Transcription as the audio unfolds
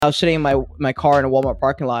I was sitting in my car in a Walmart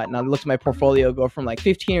parking lot, and I looked at my portfolio go from like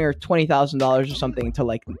 $15,000 or $20,000 or something to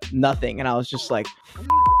like nothing, and I was just like,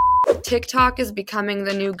 TikTok is becoming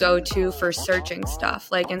the new go-to for searching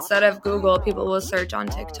stuff. Like instead of Google, people will search on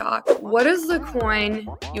TikTok. What is the coin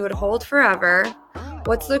you would hold forever?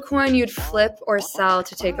 What's the coin you'd flip or sell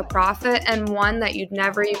to take a profit? And one that you'd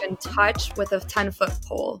never even touch with a 10-foot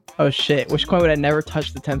pole. oh shit, which coin would I never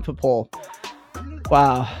touch the 10-foot pole?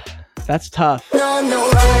 Wow, that's tough. All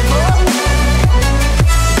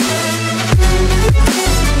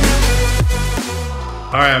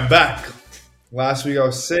right, I'm back. Last week I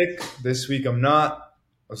was sick. This week I'm not.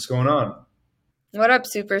 What's going on? What up,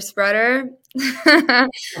 super spreader?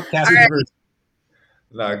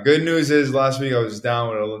 Good news is last week I was down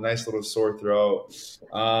with a nice little sore throat.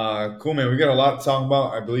 Cool, man. We got a lot to talk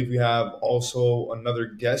about. I believe we have also another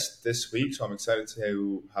guest this week, so I'm excited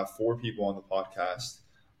to have 4 people on the podcast.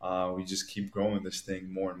 We just keep growing this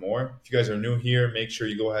thing more and more. If you guys are new here, make sure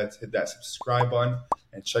you go ahead and hit that subscribe button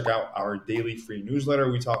and check out our daily free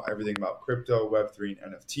newsletter. We talk everything about crypto, Web3,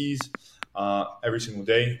 and NFTs every single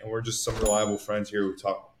day. And we're just some reliable friends here who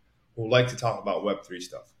like to talk about Web3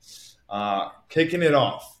 stuff. Kicking it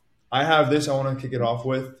off. I have this I want to kick it off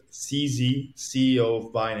with. CZ, CEO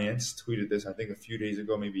of Binance, tweeted this, I think, a few days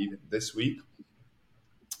ago, maybe even this week.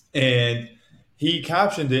 And he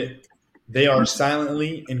captioned it, "They are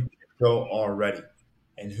silently in crypto already."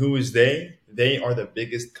 And who is they? They are the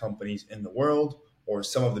biggest companies in the world, or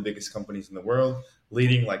some of the biggest companies in the world,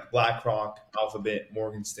 leading like BlackRock, Alphabet,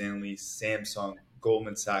 Morgan Stanley, Samsung,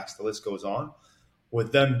 Goldman Sachs, the list goes on,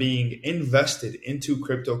 with them being invested into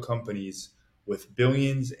crypto companies with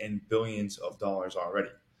billions and billions of dollars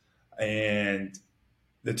already. And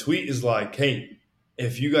the tweet is like, hey,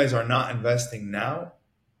 if you guys are not investing now,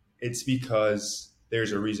 it's because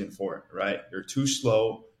there's a reason for it, right? You're too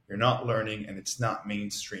slow, you're not learning, and it's not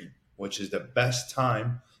mainstream, which is the best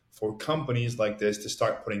time for companies like this to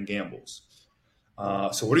start putting gambles.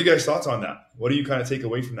 So what are you guys' thoughts on that? What do you kind of take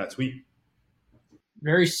away from that tweet?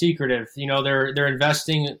 Very secretive. You know, they're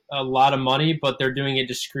investing a lot of money, but they're doing it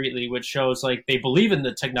discreetly, which shows like they believe in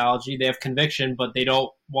the technology, they have conviction, but they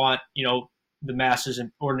don't want, you know, the masses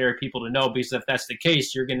and ordinary people to know, because if that's the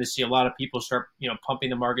case, you're going to see a lot of people start, you know,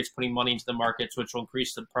 pumping the markets, putting money into the markets, which will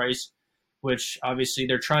increase the price, which obviously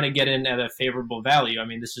they're trying to get in at a favorable value. I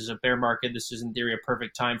mean, this is a bear market. This is in theory a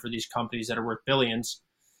perfect time for these companies that are worth billions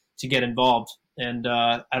to get involved. And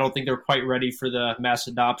I don't think they're quite ready for the mass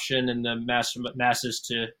adoption and the masses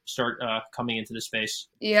to start coming into the space.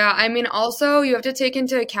 Yeah, I mean, also you have to take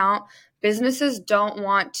into account businesses don't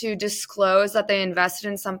want to disclose that they invested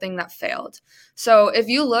in something that failed. So if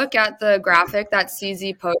you look at the graphic that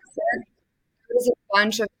CZ posted, there's a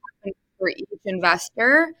bunch of companies for each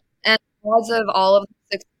investor, and the odds of all of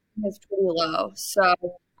the 16 is pretty low. So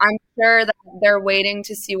I'm sure that they're waiting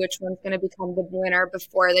to see which one's going to become the winner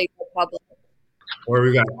before they go public. Where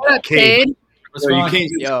we got What up, Cade? Cade? What's wrong?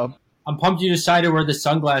 Yo, I'm pumped you decided to wear the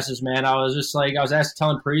sunglasses, man. I was just like, I was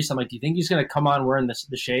telling Paris, I'm like, do you think he's going to come on wearing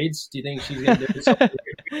the shades? Do you think she's going to do something?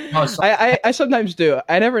 I sometimes do.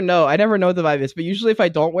 I never know. I never know what the vibe is, but usually if I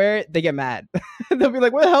don't wear it, they get mad. They'll be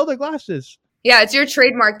like, where the hell are the glasses? Yeah, it's your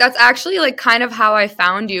trademark. That's actually like kind of how I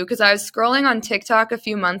found you, because I was scrolling on TikTok a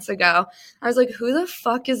few months ago. I was like, who the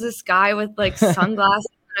fuck is this guy with like sunglasses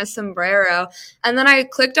and a sombrero? And then I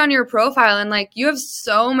clicked on your profile and like you have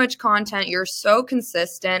so much content. You're so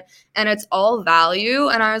consistent and it's all value.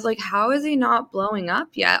 And I was like, how is he not blowing up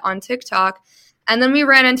yet on TikTok? And then we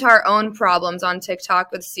ran into our own problems on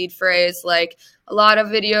TikTok with seed phrase. Like a lot of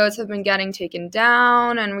videos have been getting taken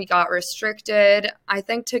down and we got restricted. I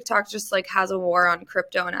think TikTok just like has a war on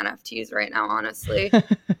crypto and NFTs right now, honestly.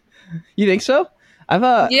 You think so?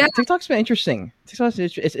 Yeah. TikTok's been interesting.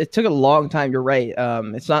 It took a long time. You're right.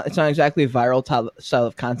 It's not exactly a viral style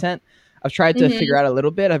of content. I've tried to figure out a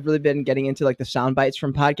little bit. I've really been getting into like the sound bites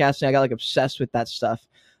from podcasting. I got like obsessed with that stuff.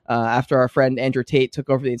 After our friend Andrew Tate took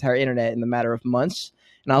over the entire internet in the matter of months.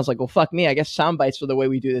 And I was like, well, fuck me. I guess sound bites are the way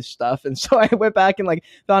we do this stuff. And so I went back and like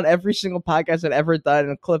found every single podcast I'd ever done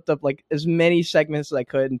and clipped up like as many segments as I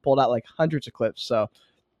could and pulled out like hundreds of clips. So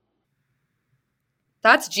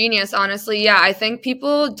that's genius, honestly. Yeah, I think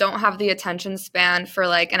people don't have the attention span for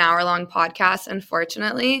like an hour-long podcast,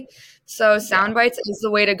 unfortunately. So sound bites is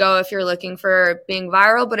the way to go if you're looking for being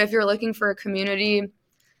viral. But if you're looking for a community,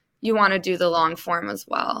 you want to do the long form as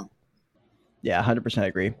well. Yeah, 100%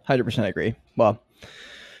 agree. 100% agree. Well,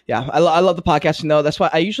 yeah, I love the podcasting though. That's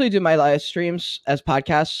why I usually do my live streams as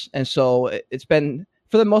podcasts. And so it's been,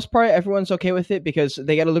 for the most part, everyone's okay with it because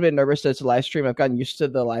they get a little bit nervous that it's a live stream. I've gotten used to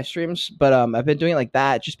the live streams, but I've been doing it like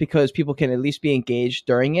that just because people can at least be engaged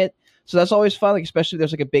during it. So that's always fun, like especially if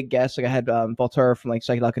there's like a big guest. Like I had Voltaire from like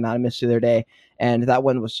Psychedelic Anonymous the other day, and that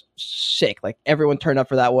one was sick. Like everyone turned up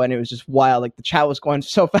for that one. It was just wild. Like the chat was going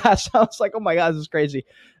so fast. I was like, oh my god, this is crazy.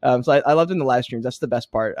 So I loved in the live streams. That's the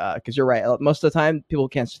best part, because you're right. Most of the time, people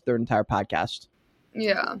can't sit through an entire podcast.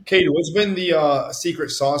 Yeah. Cade, what's been the secret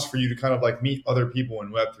sauce for you to kind of like meet other people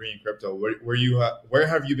in Web3 and crypto? Where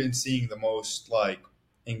have you been seeing the most like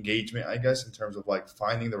engagement, I guess, in terms of like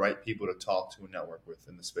finding the right people to talk to and network with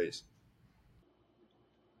in the space?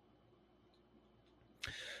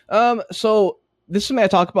 So this is something I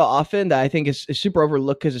talk about often that I think is super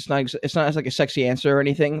overlooked because it's not as like a sexy answer or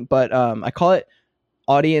anything, but I call it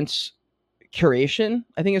audience curation,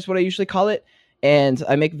 I think is what I usually call it. And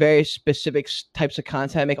I make very specific types of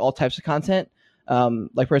content. I make all types of content.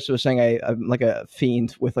 Like Marissa was saying, I'm like a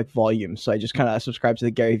fiend with like volume. So I just kind of subscribe to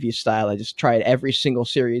the Gary Vee style. I just tried every single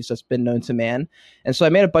series that's been known to man. And so I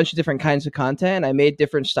made a bunch of different kinds of content. I made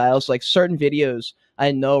different styles, like certain videos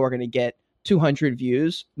I know are going to get 200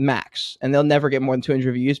 views max, and they'll never get more than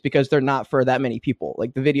 200 views because they're not for that many people.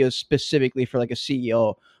 Like the videos specifically for like a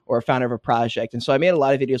CEO or a founder of a project. And so I made a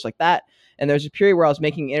lot of videos like that. And there's a period where I was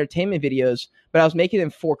making entertainment videos, but I was making them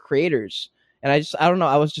for creators. And I don't know.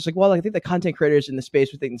 I was just like, well, I think the content creators in the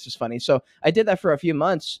space would think this is funny. So I did that for a few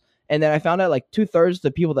months. And then I found out like 2/3 of the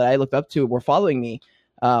people that I looked up to were following me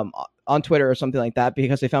on Twitter or something like that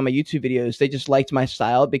because they found my YouTube videos. They just liked my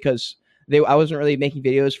style because I wasn't really making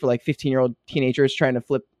videos for like 15-year-old teenagers trying to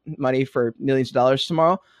flip money for millions of dollars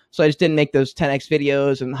tomorrow. So I just didn't make those 10x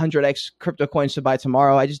videos and 100x crypto coins to buy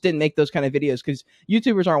tomorrow. I just didn't make those kind of videos because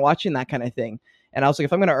YouTubers aren't watching that kind of thing. And I was like,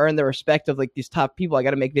 if I'm going to earn the respect of like these top people, I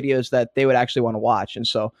got to make videos that they would actually want to watch. And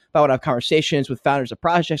so if I want to have conversations with founders of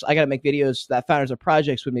projects, I got to make videos that founders of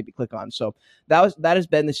projects would maybe click on. So that has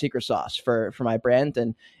been the secret sauce for my brand,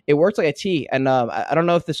 and it worked like a T. And I don't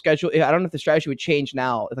know if the strategy would change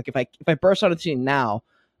now. Like if I burst on the scene now,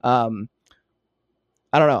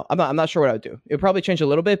 I don't know. I'm not sure what I would do. It would probably change a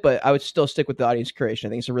little bit, but I would still stick with the audience curation. I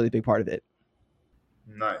think it's a really big part of it.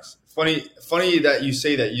 Nice. Funny that you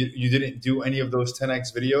say that you didn't do any of those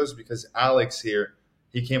 10x videos, because Alex here,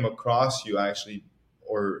 he came across you actually,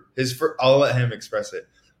 or I'll let him express it.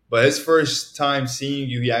 But his first time seeing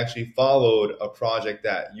you, he actually followed a project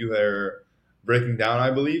that you were breaking down,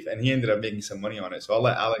 I believe, and he ended up making some money on it. So I'll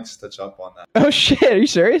let Alex touch up on that. Oh shit, are you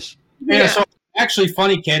serious? Yeah. So actually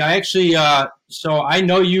funny, Cade. I actually, so I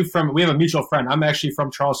know you we have a mutual friend. I'm actually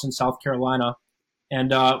from Charleston, South Carolina.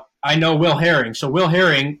 And I know Will Herring. So Will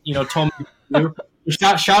Herring, told me,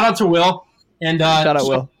 shout out to Will. And shout out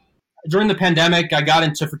Will. During the pandemic, I got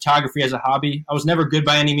into photography as a hobby. I was never good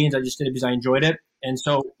by any means. I just did it because I enjoyed it. And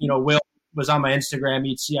so, Will was on my Instagram.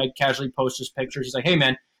 He'd see I casually post his pictures. He's like, hey,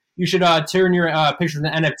 man, you should turn your pictures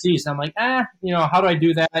into NFTs. And I'm like, how do I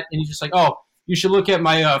do that? And he's just like, oh, you should look at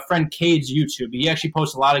my friend Cade's YouTube. He actually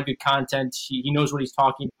posts a lot of good content. He knows what he's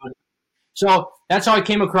talking about. So that's how I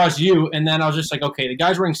came across you. And then I was just like, okay, the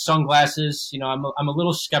guy's wearing sunglasses. I'm a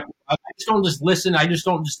little skeptical. I just don't just listen. I just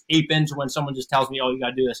don't just ape into when someone just tells me, oh, you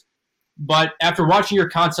got to do this. But after watching your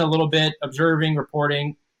content a little bit, observing,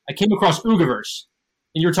 reporting, I came across Oogaverse.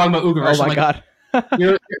 And you were talking about Oogaverse. Oh, my God.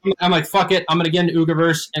 I'm like, fuck it. I'm going to get into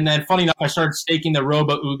Oogaverse. And then funny enough, I started staking the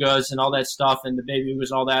Robo Oogas and all that stuff and the baby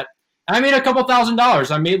Oogas and all that. And I made a couple $1,000s.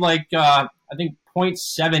 I made like, I think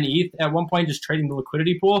 0.7 ETH at one point, just trading the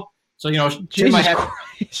liquidity pool. So, tip my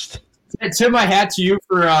hat to you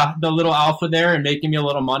for the little alpha there and making me a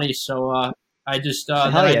little money. So I just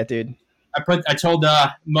hell yeah, dude. I told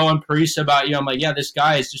Mo and Parisa about you. I'm like, yeah, this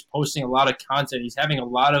guy is just posting a lot of content. He's having a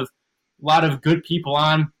lot of good people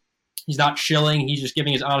on. He's not shilling. He's just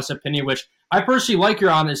giving his honest opinion, which I personally like your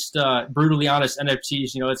honest, brutally honest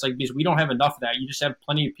NFTs. It's like, because we don't have enough of that. You just have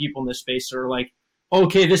plenty of people in this space that are like,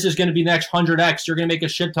 okay, this is going to be the next 100x. You're going to make a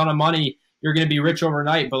shit ton of money. You're going to be rich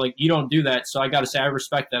overnight, but like you don't do that. So I got to say, I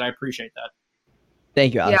respect that. I appreciate that.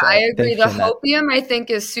 Thank you, Alex. Yeah, I agree. The hopium, I think,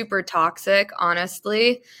 is super toxic,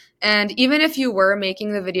 honestly. And even if you were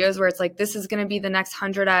making the videos where it's like, this is going to be the next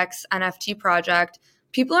 100x NFT project,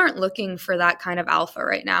 people aren't looking for that kind of alpha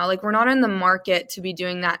right now. Like, we're not in the market to be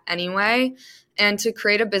doing that anyway. And to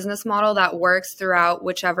create a business model that works throughout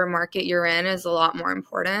whichever market you're in is a lot more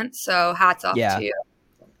important. So hats off to you.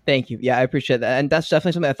 Thank you. Yeah, I appreciate that. And that's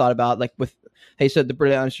definitely something I thought about, like with, hey, so the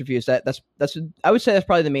Brilliant Honest Reviews, that's I would say that's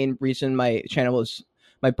probably the main reason my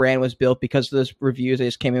brand was built, because of those reviews. I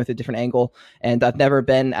just came in with a different angle, and I've never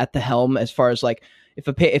been at the helm as far as like, if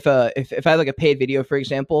I had like a paid video, for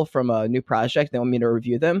example, from a new project, they want me to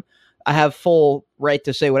review them, I have full right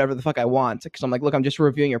to say whatever the fuck I want. Because I'm like, look, I'm just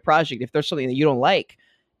reviewing your project. If there's something that you don't like,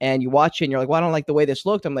 and you watch it and you're like, well, I don't like the way this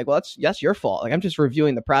looked, I'm like, well, that's your fault. Like, I'm just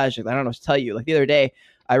reviewing the project. I don't know what to tell you. Like the other day,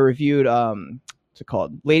 I reviewed what's it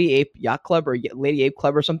called, Lady Ape Yacht Club or Lady Ape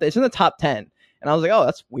Club or something. It's in the top 10, and I was like, oh,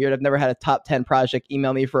 that's weird. I've never had a top 10 project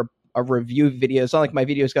email me for a review video. It's not like my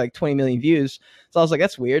video's got like 20 million views, so I was like,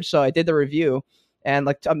 that's weird. So I did the review, and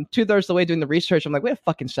like I'm 2/3 of the way doing the research. I'm like, wait a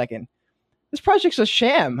fucking second. This project's a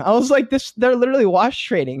sham. I was like, they're literally wash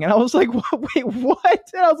trading. And I was like, wait, what?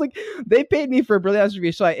 And I was like, they paid me for a brilliant ass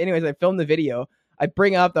review. So I filmed the video. I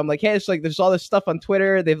bring up, I'm like, hey, it's like, there's all this stuff on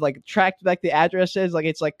Twitter. They've like tracked back the addresses. Like,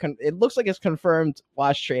 it's like, it looks like it's confirmed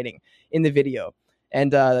wash trading in the video.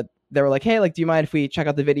 And they were like, hey, like, do you mind if we check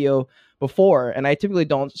out the video before? And I typically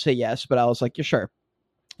don't say yes, but I was like, yeah, sure.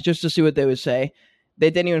 Just to see what they would say. They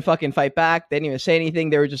didn't even fucking fight back. They didn't even say anything.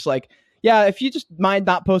 They were just like, yeah, if you just mind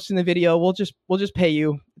not posting the video, we'll just pay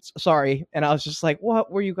you. Sorry. And I was just like,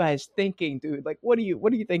 what were you guys thinking, dude? Like, what are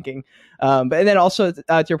you thinking? But and then also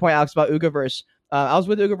to your point, Alex, about Ugaverse, I was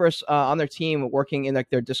with Ugaverse on their team, working in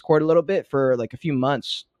like their Discord a little bit for like a few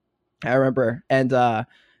months. I remember, and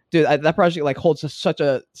dude, that project like holds such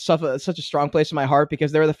a strong place in my heart,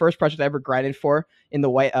 because they were the first project I ever grinded for in the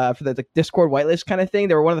for the Discord whitelist kind of thing.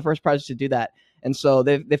 They were one of the first projects to do that, and so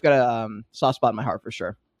they've got a soft spot in my heart for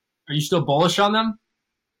sure. Are you still bullish on them?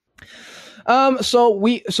 So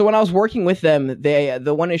when I was working with them,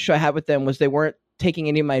 the one issue I had with them was they weren't taking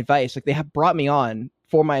any of my advice. Like, they have brought me on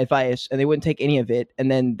for my advice, and they wouldn't take any of it.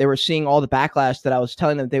 And then they were seeing all the backlash that I was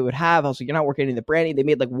telling them they would have. I was like, you're not working any of the branding. They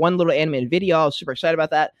made like one little animated video. I was super excited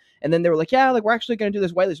about that. And then they were like, yeah, like, we're actually going to do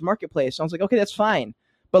this whitelist marketplace. So I was like, okay, that's fine.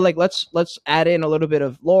 But like, let's add in a little bit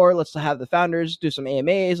of lore. Let's have the founders do some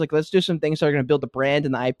AMAs. Like, let's do some things that are going to build the brand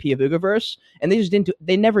and the IP of Ugaverse. And they just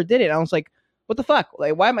they never did it. And I was like, what the fuck?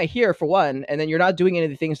 Like, why am I here for one? And then you're not doing any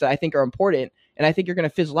of the things that I think are important. And I think you're going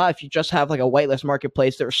to fizzle out if you just have like a whitelist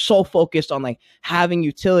marketplace. They're so focused on like having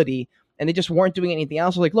utility, and they just weren't doing anything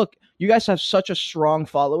else. Like, look, you guys have such a strong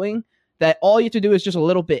following that all you have to do is just a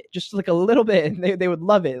little bit, and they would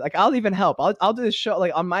love it. Like, I'll even help. I'll do this show.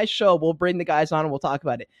 Like, on my show, we'll bring the guys on and we'll talk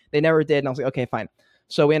about it. They never did. And I was like, okay, fine.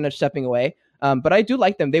 So we ended up stepping away. But I do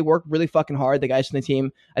like them. They work really fucking hard. The guys in the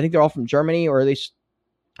team, I think they're all from Germany, or at least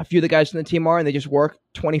a few of the guys in the team are, and they just work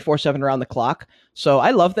 24/7 around the clock. So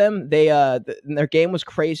I love them. They their game was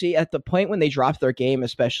crazy at the point when they dropped their game,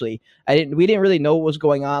 especially. We didn't really know what was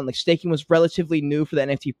going on. Like, staking was relatively new for the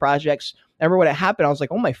NFT projects. I remember when it happened, I was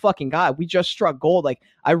like, oh my fucking God, we just struck gold. Like,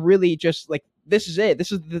 I really just like, this is it.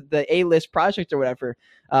 This is the A-list project or whatever.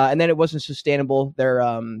 And then it wasn't sustainable. They're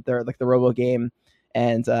like the robo game.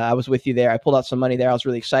 And I was with you there. I pulled out some money there. I was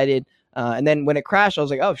really excited. And then when it crashed, I was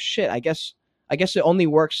like, oh shit, I guess it only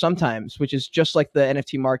works sometimes, which is just like the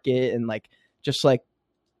NFT market and like just like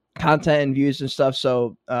content and views and stuff.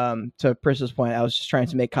 So to Prissa's point, I was just trying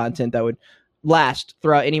to make content that would last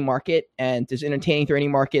throughout any market and is entertaining through any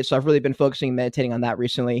market. So I've really been focusing and meditating on that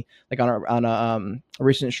recently. Like on a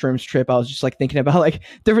recent shrooms trip, I was just like thinking about like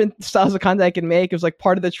different styles of content I can make. It was like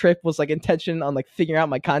part of the trip was like intention on like figuring out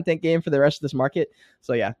my content game for the rest of this market.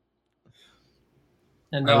 So yeah.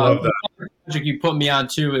 And the project you put me on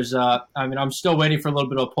too is, I'm still waiting for a little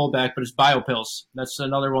bit of a pullback, but it's biopills. That's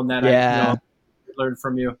another one that I learned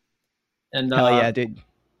from you. And hell yeah, dude.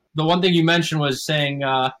 The one thing you mentioned was saying,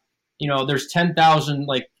 there's 10,000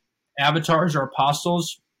 like avatars or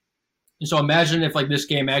apostles. And so imagine if like this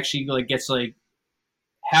game actually like gets like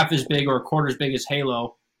half as big or a quarter as big as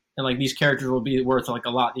Halo, and like these characters will be worth like a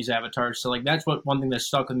lot, these avatars. So like that's one thing that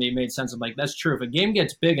stuck with me. It made sense. I'm like, that's true. If a game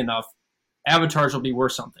gets big enough, avatars will be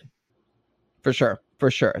worth something. For sure.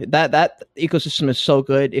 That ecosystem is so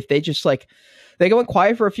good. If they just like, they went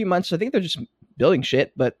quiet for a few months. I think they're just building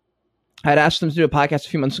shit, but I'd asked them to do a podcast a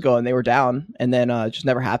few months ago and they were down, and then it just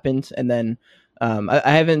never happened. And then I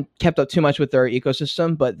haven't kept up too much with their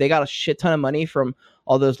ecosystem, but they got a shit ton of money from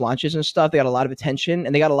all those launches and stuff. They got a lot of attention,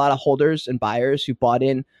 and they got a lot of holders and buyers who bought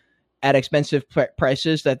in at expensive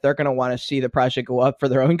prices that they're going to want to see the project go up for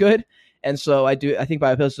their own good. And so I think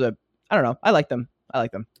Biopills is I don't know. I like them.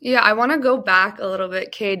 Yeah, I want to go back a little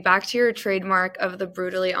bit, Cade, back to your trademark of the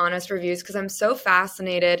brutally honest reviews, because I'm so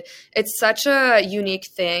fascinated. It's such a unique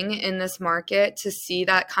thing in this market to see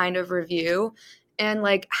that kind of review. And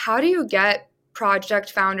like, how do you get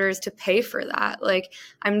project founders to pay for that? Like,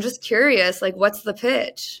 I'm just curious, like, what's the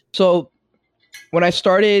pitch? So when I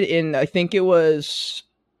started I think it was,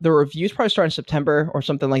 the reviews probably started in September or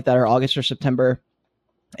something like that, or August or September.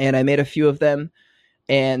 And I made a few of them.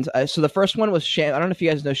 And so the first one was Sham. I don't know if you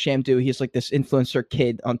guys know Shamdu. He's like this influencer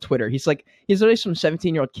kid on Twitter. He's literally some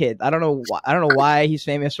 17-year-old kid. I don't know why he's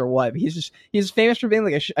famous or what. But he's famous for being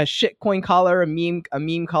like a shit coin caller, a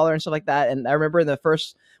meme caller and stuff like that. And I remember in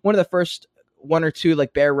one of the first one or two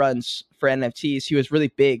like bear runs for NFTs, he was really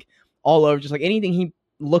big all over. Just like anything he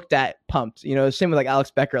looked at pumped. You know, same with like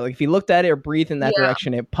Alex Becker. Like if he looked at it or breathed in that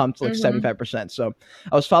direction, it pumped like 75%. So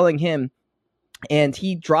I was following him, and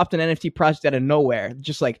he dropped an NFT project out of nowhere,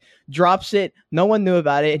 just like drops it. No one knew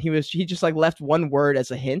about it. And he just like left one word as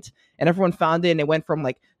a hint, and everyone found it. And it went from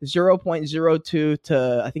like 0.02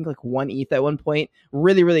 to I think like 1 ETH at one point,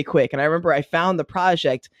 really, really quick. And I remember I found the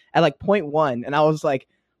project at like 0.1, and I was like,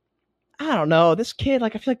 I don't know, this kid,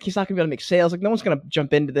 like, I feel like he's not gonna be able to make sales. Like no one's gonna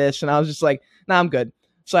jump into this. And I was just like, nah, I'm good.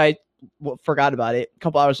 So I forgot about it. A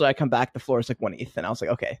couple hours later, I come back, the floor is like 1 ETH, and I was like,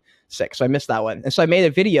 okay, sick. So I missed that one, and so I made a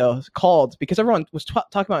video called, because everyone was talking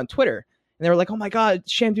about it on Twitter, and they were like, oh my god,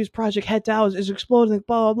 Shamdu's project Head DAO is exploding,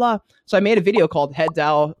 blah blah blah. So I made a video called Head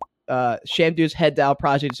DAO, Shamdu's Head DAO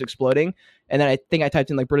project is exploding, and then I think I typed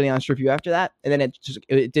in like brutally honest review after that, and then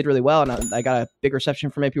it did really well, and I got a big reception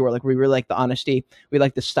from it. People were like, we really like the honesty, we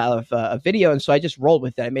like the style of video, and so I just rolled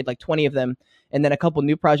with it. I made like 20 of them. And then a couple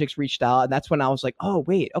new projects reached out, and that's when I was like, oh,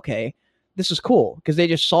 wait, okay, this is cool. Because they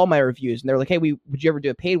just saw my reviews, and they were like, hey, would you ever do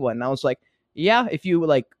a paid one? And I was like, yeah, if you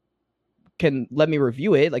like can let me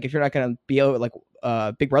review it. Like if you're not going to be like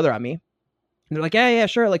big brother on me. And they're like, yeah,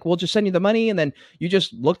 sure. Like we'll just send you the money, and then you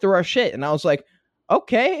just look through our shit. And I was like,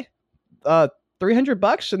 okay,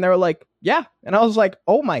 $300. And they were like, yeah. And I was like,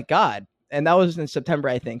 oh my God. And that was in September,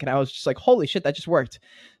 I think. And I was just like, holy shit, that just worked.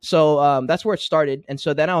 So that's where it started. And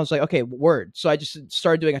so then I was like, okay, word. So I just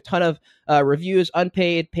started doing a ton of reviews,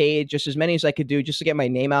 unpaid, paid, just as many as I could do, just to get my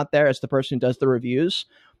name out there as the person who does the reviews.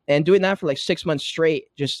 And doing that for like 6 months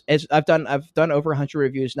straight, just as I've done over 100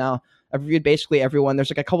 reviews now. I've reviewed basically everyone.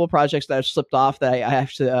 There's like a couple of projects that have slipped off that I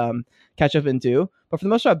have to catch up and do. But for the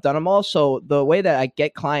most part, I've done them all. So the way that I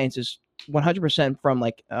get clients is 100% from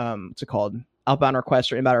like, what's it called? Outbound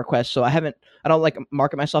requests or inbound requests. So I don't like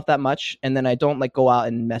market myself that much. And then I don't like go out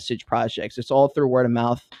and message projects. It's all through word of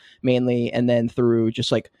mouth mainly. And then through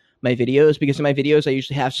just like my videos, because in my videos, I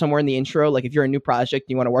usually have somewhere in the intro, like if you're a new project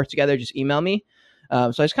and you want to work together, just email me. So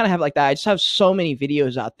I just kind of have like that. I just have so many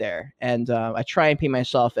videos out there, and I try and paint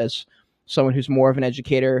myself as someone who's more of an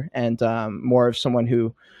educator and more of someone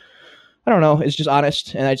who, I don't know, is just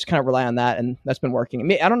honest. And I just kind of rely on that. And that's been working.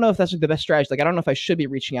 I don't know if that's like the best strategy. Like, I don't know if I should be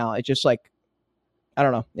reaching out. It's just like, I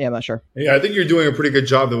don't know. Yeah, I'm not sure. Yeah, I think you're doing a pretty good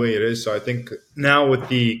job the way it is. So I think now with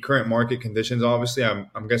the current market conditions, obviously,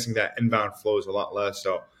 I'm guessing that inbound flow is a lot less.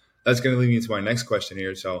 So that's going to lead me to my next question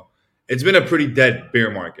here. So it's been a pretty dead bear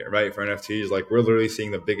market, right, for NFTs. Like, we're literally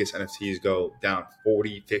seeing the biggest NFTs go down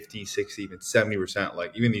 40, 50, 60, even 70%.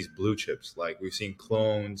 Like, even these blue chips, like we've seen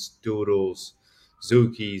clones, doodles,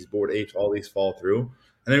 Zookies, Bored Apes, all these fall through.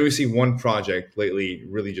 And then we see one project lately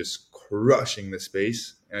really just crushing the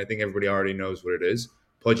space. And I think everybody already knows what it is,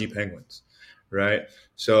 Pudgy Penguins, right?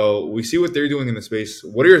 So we see what they're doing in the space.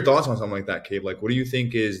 What are your thoughts on something like that, Cade? Like, what do you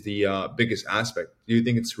think is the biggest aspect? Do you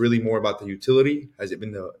think it's really more about the utility? Has it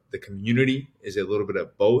been the community? Is it a little bit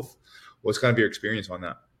of both? What's kind of your experience on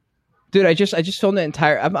that? Dude, I just filmed the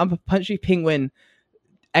entire, I'm a Pudgy Penguin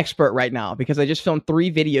expert right now, because I just filmed 3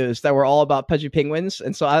 videos that were all about Pudgy Penguins,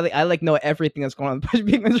 and so I like know everything that's going on with Pudgy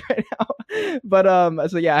Penguins right now. But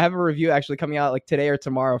so yeah, I have a review actually coming out like today or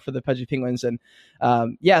tomorrow for the Pudgy Penguins, and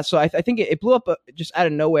yeah, so I think it blew up just out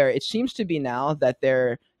of nowhere. It seems to be now that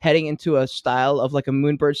they're heading into a style of like a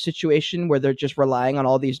Moonbird situation where they're just relying on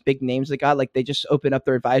all these big names they got. Like, they just opened up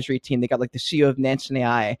their advisory team. They got like the CEO of Nansen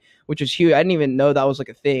AI, which was huge. I didn't even know that was like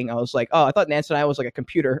a thing. I was like, oh, I thought Nansen AI was like a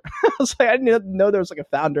computer. I was like, I didn't know there was like a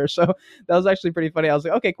founder. So that was actually pretty funny. I was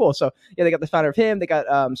like, okay, cool. So yeah, they got the founder of him. They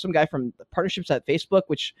got some guy from partnerships at Facebook,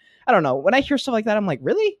 which I don't know. When I hear stuff like that, I'm like,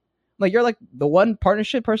 really? Like, you're like the one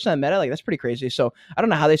partnership person I met. Like, that's pretty crazy. So I don't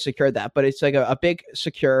know how they secured that, but it's like a big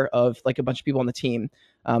secure of like a bunch of people on the team.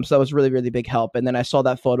 So that was really, really big help. And then I saw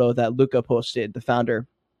that photo that Luca posted, the founder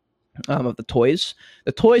of the toys.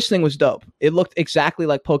 The toys thing was dope. It looked exactly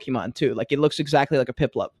like Pokemon too. Like, it looks exactly like a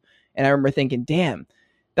Piplup. And I remember thinking, damn,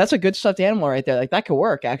 that's a good stuffed animal right there. Like, that could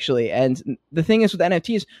work actually. And the thing is with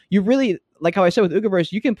NFTs, you really, like how I said with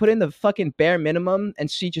Ugaverse, you can put in the fucking bare minimum and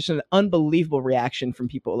see just an unbelievable reaction from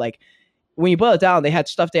people. Like, when you boil it down, they had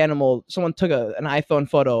stuffed animal. Someone took an iPhone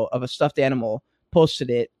photo of a stuffed animal, posted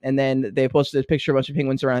it, and then they posted a picture of a bunch of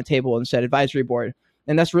penguins around a table and said advisory board.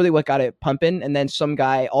 And that's really what got it pumping. And then some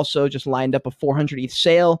guy also just lined up a 400 ETH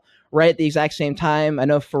sale right at the exact same time. I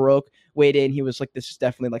know Farouk weighed in. He was like, this is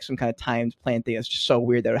definitely like some kind of timed plan thing. It's just so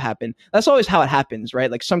weird that it happened. That's always how it happens, right?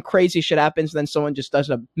 Like, some crazy shit happens, then someone just does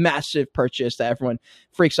a massive purchase that everyone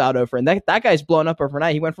freaks out over. And that guy's blown up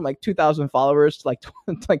overnight. He went from like 2,000 followers to like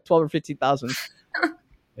 12 or 15,000.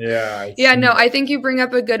 Yeah, no, I think you bring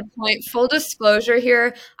up a good point. Full disclosure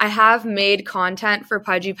here, I have made content for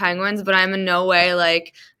Pudgy Penguins, but I'm in no way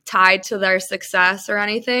like tied to their success or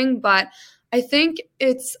anything. But I think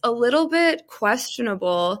it's a little bit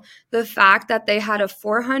questionable, the fact that they had a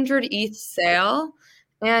 400 ETH sale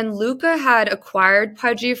and Luca had acquired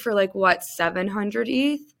Pudgy for like what, 700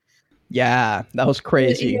 ETH? Yeah, that was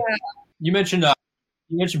crazy. Yeah. You mentioned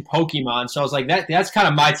Pokemon, so I was like, that's kind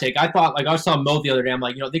of my take. I thought, like I was telling Mo the other day, I'm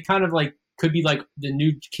like, they kind of like could be like the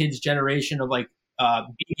new kids generation of like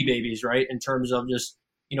Beanie Babies, right? In terms of just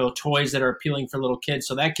toys that are appealing for little kids.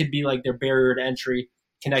 So that could be like their barrier to entry,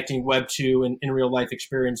 connecting Web 2 and in real life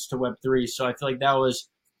experience to Web 3. So I feel like that was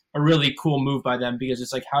a really cool move by them, because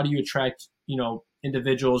it's like, how do you attract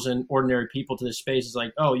individuals and ordinary people to this space? It's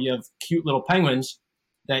like, oh, you have cute little penguins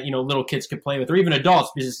that little kids could play with, or even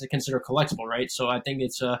adults, because it's considered collectible, right? So I think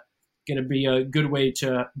it's going to be a good way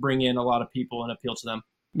to bring in a lot of people and appeal to them.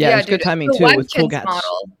 Yeah, it's good timing too with Cool Cats.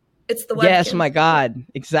 Model. It's the Webkins. Yes, my God,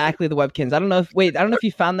 exactly, the Webkins. I don't know if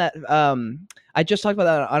you found that. I just talked about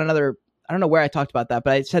that on another. I don't know where I talked about that,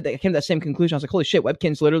 but I said that I came to that same conclusion. I was like, holy shit,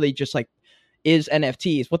 Webkins literally just like is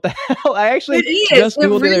NFTs. What the hell? I actually just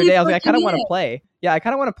Googled the other day. I was like, I kind of want to play. Yeah, I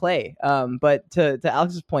kind of want to play. But to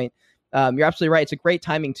Alex's point, you're absolutely right. It's a great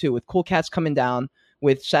timing too, with Cool Cats coming down,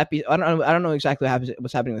 with Sappy. I don't know exactly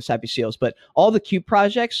what's happening with Sappy Seals, but all the cute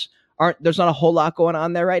projects there's not a whole lot going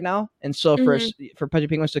on there right now. And so for Pudgy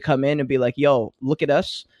Penguins to come in and be like, yo, look at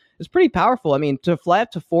us, it's pretty powerful. I mean, to fly up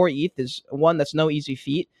to 4 ETH is, one, that's no easy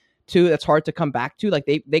feat. 2, that's hard to come back to. Like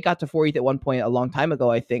they got to 4 ETH at one point a long time ago,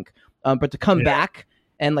 I think. But to come back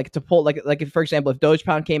and like to pull, like if, for example, if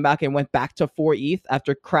Dogepound came back and went back to 4 ETH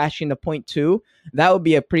after crashing to 0.2, that would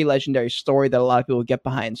be a pretty legendary story that a lot of people would get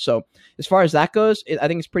behind. So as far as that goes, I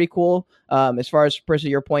think it's pretty cool. As far as, Percy,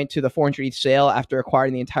 your point to the 400 ETH sale after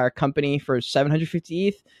acquiring the entire company for 750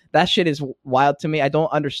 ETH, that shit is wild to me. I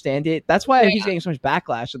don't understand it. That's why he's getting so much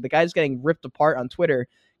backlash. The guy's getting ripped apart on Twitter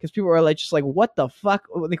because people are like, just like, what the fuck?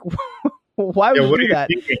 Like, why would you do that?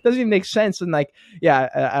 It doesn't even make sense. And like,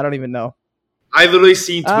 I don't even know. I literally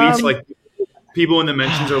seen tweets like people in the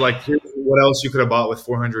mentions are like, here's what else you could have bought with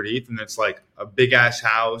 400 ETH, and it's like a big ass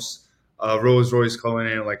house, a Rolls Royce coming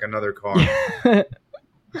in, like another car,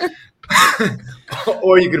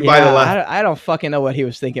 or you could buy the left. I don't fucking know what he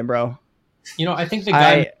was thinking, bro. I think the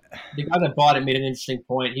guy that bought it made an interesting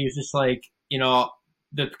point. He was just like,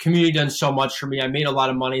 the community done so much for me. I made a lot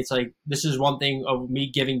of money. It's like, this is one thing of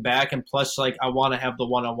me giving back. And plus, like, I want to have the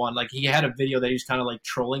one-on-one. Like, he had a video that he was kind of like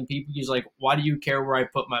trolling people. He's like, why do you care where I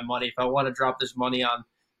put my money? If I want to drop this money on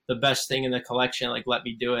the best thing in the collection, like, let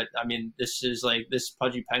me do it. I mean, this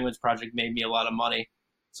Pudgy Penguins project made me a lot of money.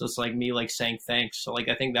 So it's like me, like, saying thanks. So, like,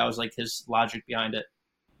 I think that was like his logic behind it.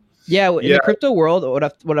 Yeah, in the crypto world,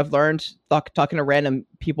 what I've learned talking to random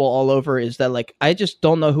people all over is that, like, I just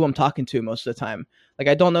don't know who I'm talking to most of the time. Like,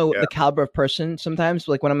 I don't know the caliber of person sometimes.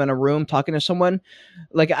 Like, when I'm in a room talking to someone,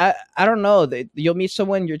 like, I don't know. You'll meet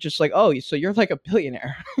someone, you're just like, oh, so you're like a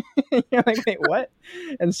billionaire. You're like, wait, what?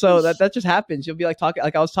 And so that just happens. You'll be like talking,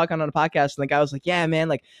 like I was talking on a podcast, and the guy was like, yeah, man,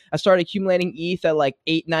 like, I started accumulating ETH at like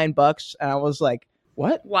 $8-9, and I was like,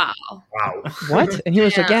 what? Wow. What? And he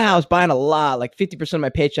was like, yeah, I was buying a lot, like 50% of my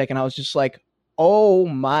paycheck. And I was just like, oh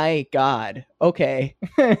my God. Okay.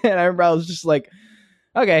 And I remember I was just like,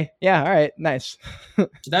 okay, yeah, all right, nice. So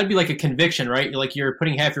that'd be like a conviction, right? Like, you're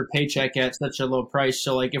putting half your paycheck at such a low price.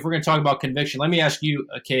 So like, if we're going to talk about conviction, let me ask you,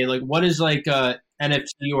 okay, like, what is like a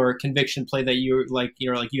NFT or a conviction play that you're like,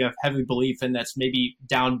 like you have heavy belief in that's maybe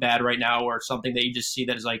down bad right now, or something that you just see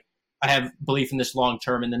that is like, I have belief in this long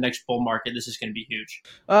term. In the next bull market, this is going to be huge.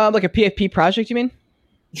 Like a PFP project, you mean?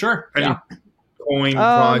 Sure. Yeah. Coin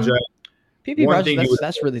project. PFP project,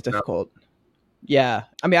 that's really difficult. Yeah.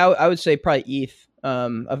 I mean, I would say probably ETH.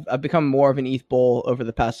 I've become more of an ETH bull over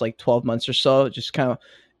the past like 12 months or so. Just kind of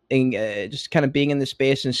being in this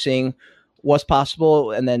space and seeing what's possible,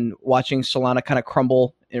 and then watching Solana kind of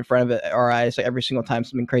crumble in front of our eyes, like every single time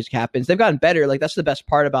something crazy happens. They've gotten better. Like, that's the best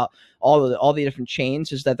part about all the different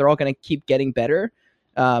chains, is that they're all going to keep getting better.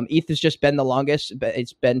 ETH has just been the longest, but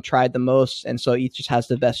it's been tried the most, and so ETH just has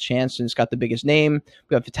the best chance, and it's got the biggest name.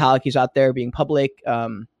 We have Vitality's out there being public,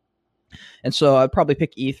 and so I'd probably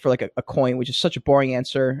pick ETH for like a coin, which is such a boring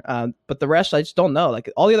answer. But the rest, I just don't know. Like,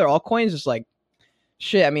 all the other altcoins is like,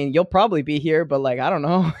 shit, I mean, you'll probably be here, but like, I don't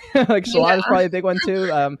know. Like, Solana's probably a big one too.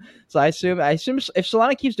 So I assume if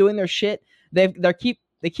Solana keeps doing their shit, they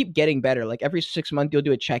keep getting better. Like, every 6 months you'll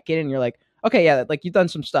do a check-in and you're like, okay, yeah, like, you've done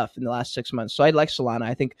some stuff in the last 6 months. So I like Solana.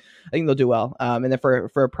 I think they'll do well. And then for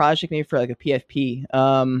a project, maybe for like a PFP,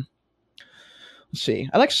 let's see.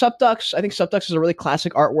 I like Subducks. I think Subducks is a really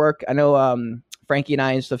classic artwork. I know Frankie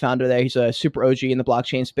Nine is the founder there. He's a super OG in the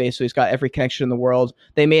blockchain space, so he's got every connection in the world.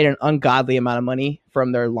 They made an ungodly amount of money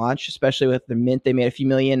from their launch, especially with the mint. They made a few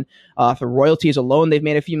million. For royalties alone, they've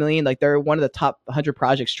made a few million. Like they're one of the top 100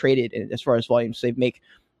 projects traded as far as volumes. They make,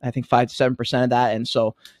 I think, 5 to 7% of that, and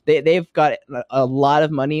so they've got a lot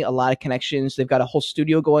of money, a lot of connections. They've got a whole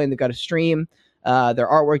studio going. They've got a stream. Their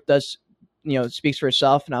artwork does, speaks for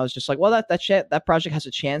itself. And I was just like, well, that project has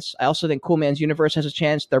a chance. I also think Cool Man's Universe has a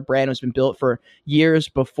chance. Their brand has been built for years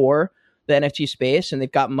before the NFT space, and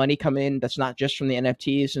they've got money coming in that's not just from the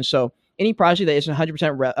NFTs. And so any project that isn't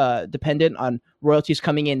 100% dependent on royalties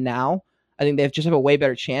coming in now, I think they just have a way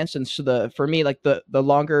better chance. And so for me, like the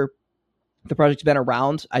longer the project's been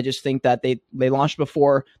around, I just think that they launched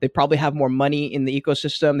before. They probably have more money in the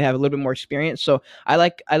ecosystem. They have a little bit more experience. So I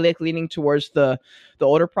like leaning towards the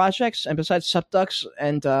older projects. And besides Subducks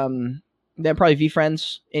and then probably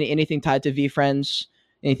VFriends, anything tied to VFriends,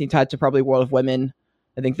 anything tied to probably World of Women.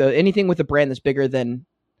 I think anything with a brand that's bigger than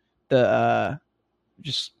I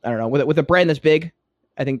don't know, with a brand that's big,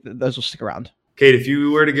 I think those will stick around. Cade, if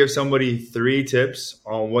you were to give somebody 3 tips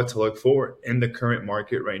on what to look for in the current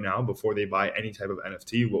market right now before they buy any type of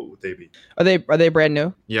NFT, what would they be? Are they brand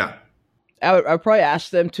new? Yeah. I would probably ask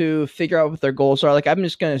them to figure out what their goals are. Like, I'm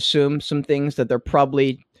just going to assume some things that they're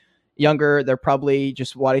probably younger. They're probably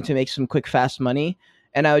just wanting to make some quick, fast money.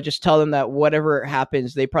 And I would just tell them that whatever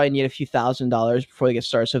happens, they probably need a few $1,000s before they get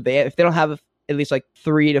started. So if they don't have at least like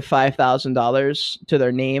 $3,000 to $5,000 to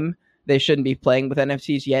their name, they shouldn't be playing with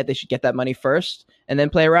NFTs yet. They should get that money first and then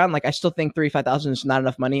play around. Like, I still think $35,000 is not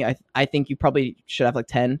enough money. I think you probably should have like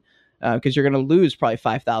 10 because you're going to lose probably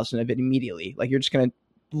 5,000 of it immediately. Like, you're just going to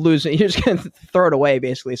lose it. You're just going to throw it away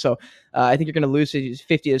basically. So I think you're going to lose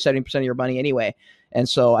 50 to 70% of your money anyway. And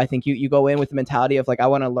so I think you go in with the mentality of like, I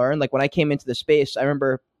want to learn. Like, when I came into the space, I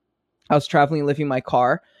remember I was traveling and leaving my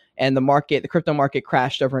car, and the crypto market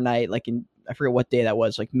crashed overnight, like I forget what day that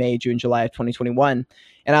was, like May, June, July of 2021.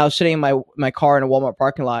 And I was sitting in my car in a Walmart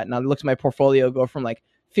parking lot, and I looked at my portfolio go from like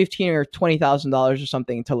 $15,000 or $20,000 or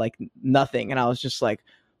something to like nothing. And I was just like,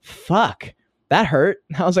 fuck, that hurt.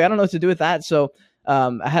 I was like, I don't know what to do with that. So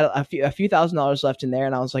I had a few $1,000s left in there,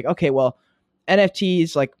 and I was like, okay, well,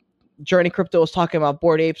 NFTs, like Journey Crypto was talking about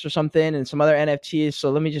Bored Apes or something and some other NFTs.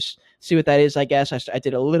 So let me just see what that is, I guess. I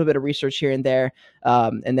did a little bit of research here and there.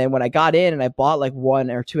 And then when I got in and I bought like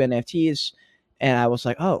 1 or 2 NFTs, and I was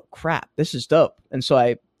like, oh, crap, this is dope. And so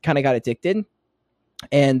I kind of got addicted.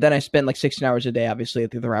 And then I spent like 16 hours a day, obviously,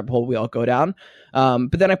 through the rabbit hole we all go down.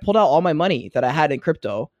 But then I pulled out all my money that I had in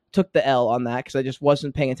crypto, took the L on that because I just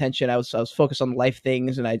wasn't paying attention. I was focused on life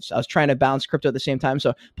things, and I was trying to balance crypto at the same time.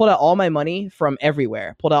 So pulled out all my money from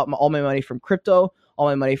everywhere. Pulled out all my money from crypto, all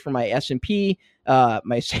my money from my S&P,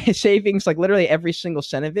 my savings, like literally every single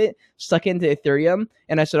cent of it stuck into Ethereum.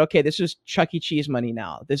 And I said, okay, this is Chuck E. Cheese money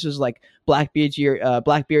now. This is like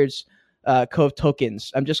Blackbeard's Cove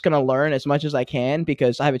tokens. I'm just going to learn as much as I can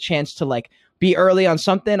because I have a chance to like be early on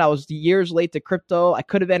something. I was years late to crypto. I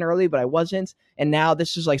could have been early, but I wasn't. And now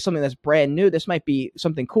this is like something that's brand new. This might be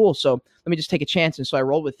something cool. So let me just take a chance. And so I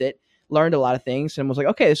rolled with it, learned a lot of things, and was like,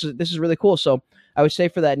 okay, this is really cool. So I would say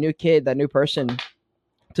for that new kid, that new person,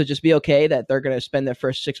 to just be okay that they're going to spend their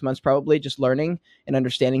first 6 months probably just learning and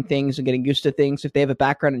understanding things and getting used to things. If they have a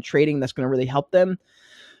background in trading, that's going to really help them.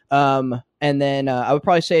 And then I would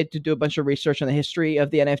probably say to do a bunch of research on the history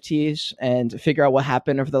of the NFTs and figure out what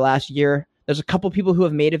happened over the last year. There's a couple people who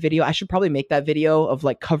have made a video. I should probably make that video of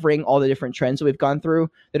like covering all the different trends that we've gone through,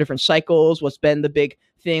 the different cycles, what's been the big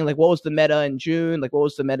thing, like what was the meta in June, like what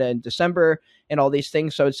was the meta in December, and all these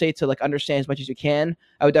things. So I would say to like understand as much as you can.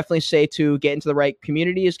 I would definitely say to get into the right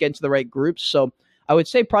communities, get into the right groups. So I would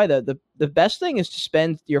say probably the best thing is to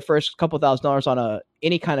spend your first couple $1,000s on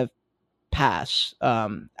any kind of pass.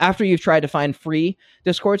 After you've tried to find free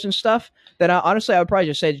discords and stuff, then honestly I would probably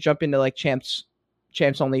just say to jump into like champs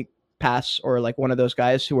only pass, or like one of those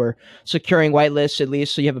guys who are securing whitelists at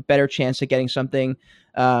least, so you have a better chance of getting something.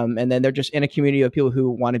 And then they're just in a community of people who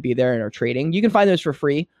want to be there and are trading. You can find those for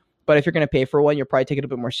free, but if you're going to pay for one, you'll probably take it a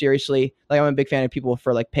bit more seriously. Like, I'm a big fan of people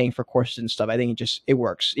for like paying for courses and stuff. I think it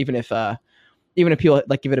works, even if people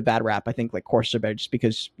like give it a bad rap. I think like courses are better just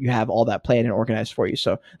because you have all that planned and organized for you.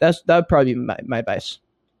 So that would probably be my advice.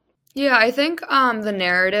 Yeah, I think the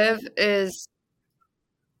narrative is,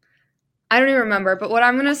 I don't even remember, but what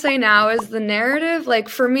I'm going to say now is the narrative, like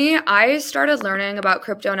for me, I started learning about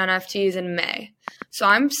crypto and NFTs in May. So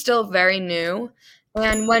I'm still very new.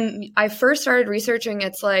 And when I first started researching,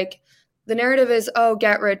 it's like the narrative is, oh,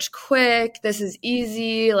 get rich quick. This is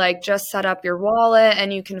easy. Like just set up your wallet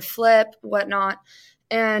and you can flip, whatnot.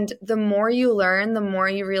 And the more you learn, the more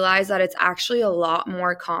you realize that it's actually a lot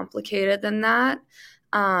more complicated than that.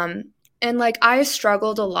 And like I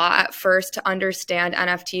struggled a lot at first to understand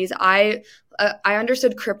NFTs. I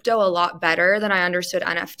understood crypto a lot better than I understood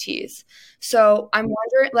NFTs. So I'm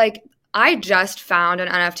wondering, like, I just found an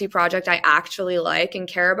NFT project I actually like and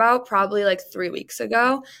care about probably like 3 weeks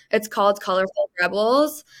ago. It's called Colorful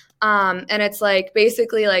Rebels. And it's like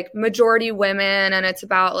basically like majority women, and it's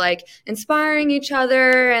about like inspiring each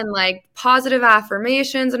other and like positive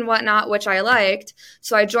affirmations and whatnot, which I liked.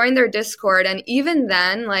 So I joined their Discord, and even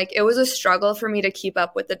then, like it was a struggle for me to keep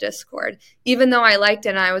up with the Discord. Even though I liked it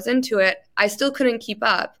and I was into it, I still couldn't keep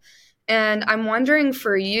up. And I'm wondering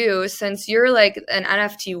for you, since you're like an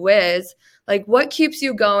NFT whiz, like what keeps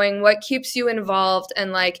you going, what keeps you involved,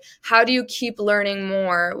 and like how do you keep learning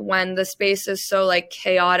more when the space is so like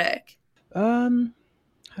chaotic? How do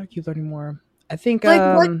you keep learning more? I think like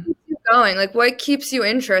what keeps you going? Like what keeps you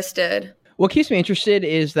interested? What keeps me interested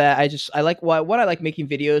is that I like what I like making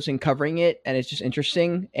videos and covering it, and it's just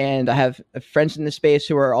interesting. And I have friends in the space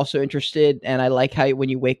who are also interested, and I like how when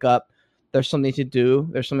you wake up, there's something to do.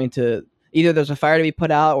 There's something to either there's a fire to be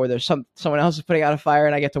put out, or there's someone else is putting out a fire,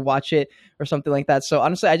 and I get to watch it or something like that. So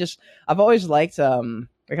honestly, I've always liked like, I don't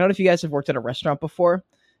know if you guys have worked at a restaurant before,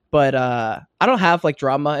 but I don't have like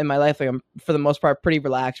drama in my life. Like I'm for the most part pretty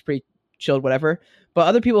relaxed, pretty chilled, whatever. But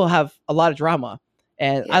other people have a lot of drama,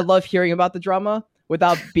 and I love hearing about the drama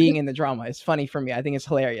without being in the drama. It's funny for me. I think it's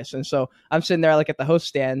hilarious. And so I'm sitting there like at the host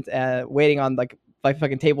stand, waiting on like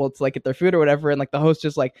fucking table to like get their food or whatever, and like the host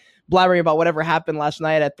just like blabbering about whatever happened last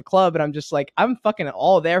night at the club, and I'm just like, I'm fucking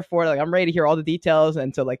all there for it. Like I'm ready to hear all the details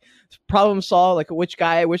and to like problem solve, like which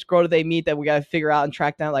girl do they meet that we gotta figure out and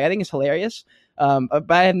track down. Like I think it's hilarious.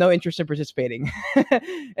 But I have no interest in participating.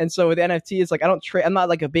 And so with NFTs, like I don't trade. I'm not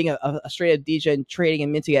like being a straight up DJ and trading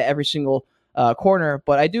and minting at every single corner,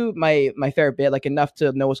 but I do my fair bit, like enough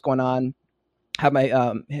to know what's going on, have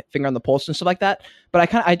my finger on the pulse and stuff like that.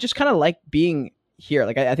 But I just kind of like being here.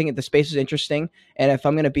 Like I think the space is interesting, and if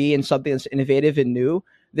I'm going to be in something that's innovative and new,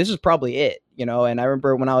 this is probably it, you know. And I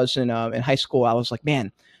remember when I was in high school, I was like,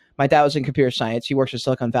 man, my dad was in computer science. He works at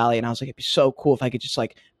Silicon Valley, and I was like, it'd be so cool if I could just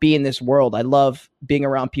like be in this world. I love being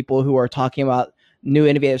around people who are talking about new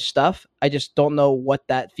innovative stuff. I just don't know what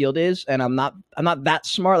that field is, and I'm not that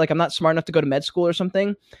smart. Like I'm not smart enough to go to med school or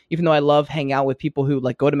something, even though I love hanging out with people who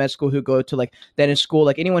like go to med school, who go to like dentist school.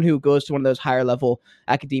 Like anyone who goes to one of those higher level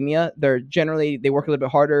academia, they work a little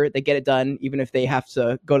bit harder, they get it done, even if they have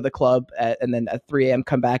to go to the club and then at 3 a.m.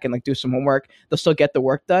 come back and like do some homework, they'll still get the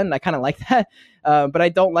work done. I kind of like that. But I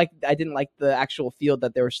didn't like the actual field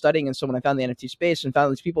that they were studying. And so when I found the NFT space and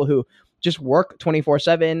found these people who just work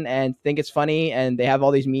 24/7 and think it's funny, and they have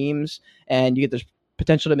all these memes, and you get this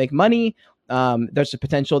potential to make money. There's a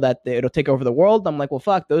potential that it'll take over the world. I'm like, well,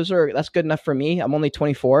 fuck, that's good enough for me. I'm only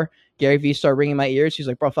 24. Gary Vee started ringing my ears. He's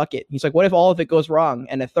like, bro, fuck it. He's like, what if all of it goes wrong?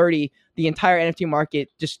 And at 30, the entire NFT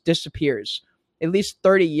market just disappears. At least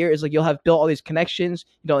 30 years, like you'll have built all these connections,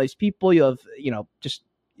 you know, all these people, you have, you know,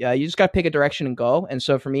 you just got to pick a direction and go. And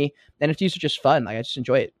so for me, NFTs are just fun. Like I just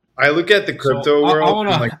enjoy it. I look at the crypto world.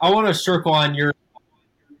 I want to circle on your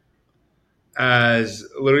as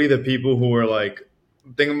literally the people who are like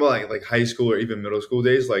thinking about like high school or even middle school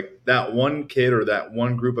days, like that one kid or that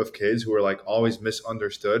one group of kids who are like always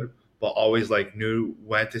misunderstood, but always like knew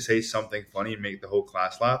when to say something funny and make the whole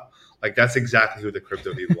class laugh. Like that's exactly who the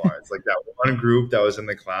crypto people are. It's like that one group that was in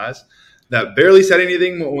the class that barely said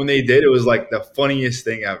anything. When they did, it was like the funniest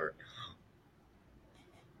thing ever.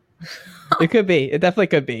 It could be. It definitely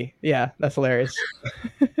could be. Yeah, that's hilarious.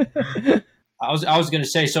 I was going to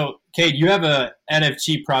say, so Cade, you have a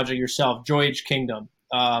NFT project yourself, Joy Age Kingdom.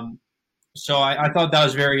 So I thought that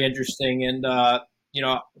was very interesting, and you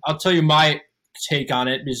know, I'll tell you my take on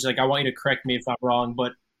it because like I want you to correct me if I'm wrong,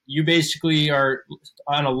 but you basically are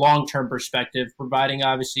on a long-term perspective, providing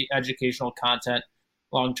obviously educational content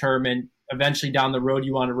long-term, and eventually down the road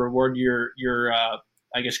you want to reward your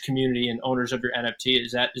I guess community and owners of your NFT.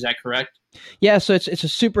 Is that correct? Yeah, so it's a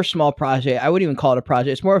super small project. I wouldn't even call it a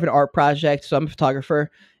project. It's more of an art project. So I'm a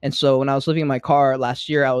photographer, and so when I was living in my car last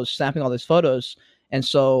year, I was snapping all these photos. And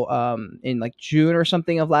so in like June or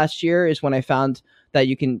something of last year is when I found that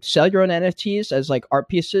you can sell your own NFTs as like art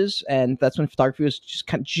pieces, and that's when photography was just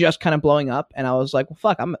kind of blowing up. And I was like, well,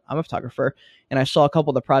 fuck, I'm a photographer, and I saw a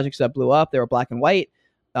couple of the projects that blew up. They were black and white.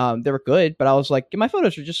 They were good, but I was like, my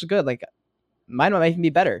photos are just as good. Like mine might even be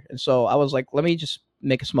better. And so I was like, let me just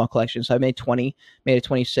make a small collection. So I made a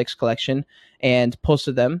 26 collection and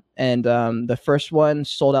posted them. And the first one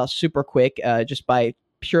sold out super quick, just by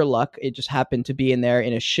pure luck. It just happened to be in there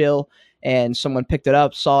in a shill, and someone picked it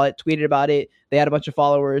up, saw it, tweeted about it. They had a bunch of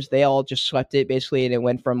followers. They all just swept it basically, and it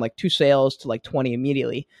went from like 2 sales to like 20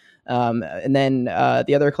 immediately. And then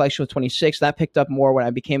the other collection was 26. That picked up more when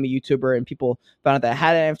I became a YouTuber and people found out that I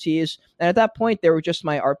had NFTs. And at that point, they were just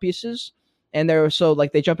my art pieces. And they were so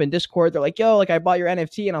like, they jump in Discord. They're like, yo, like I bought your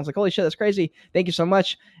NFT. And I was like, holy shit, that's crazy. Thank you so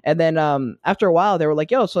much. And then after a while, they were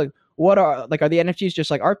like, yo, so like, are the NFTs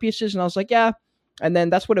just like art pieces? And I was like, yeah. And then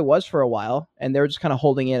that's what it was for a while. And they were just kind of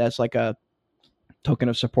holding it as like a token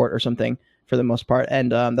of support or something for the most part.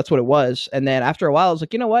 And that's what it was. And then after a while, I was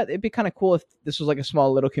like, you know what? It'd be kind of cool if this was like a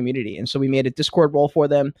small little community. And so we made a Discord role for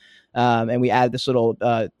them. And we added this little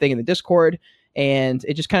thing in the Discord. And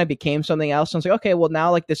it just kind of became something else. And I was like, okay, well now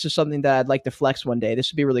like this is something that I'd like to flex one day. This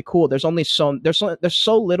would be really cool. There's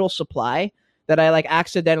so little supply that I like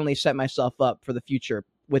accidentally set myself up for the future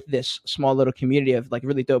with this small little community of like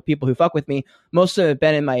really dope people who fuck with me. Most of them have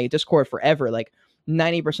been in my Discord forever. Like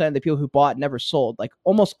 90% of the people who bought never sold. Like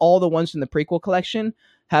almost all the ones in the prequel collection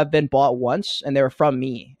have been bought once, and they were from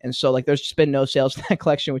me. And so like there's just been no sales in that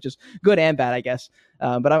collection, which is good and bad, I guess.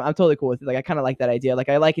 But I'm totally cool with it. Like I kind of like that idea. Like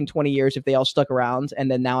I like in 20 years if they all stuck around, and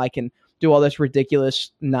then now I can do all this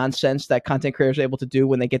ridiculous nonsense that content creators are able to do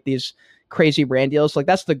when they get these crazy brand deals. Like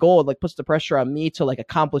that's the goal. It like puts the pressure on me to like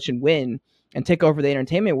accomplish and win and take over the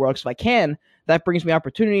entertainment world. So if I can, that brings me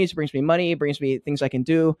opportunities, brings me money, brings me things I can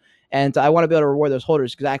do. And I want to be able to reward those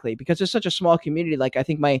holders exactly because it's such a small community. Like I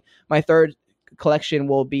think my third collection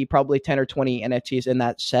will be probably 10 or 20 NFTs in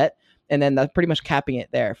that set. And then that's pretty much capping it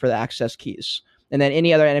there for the access keys. And then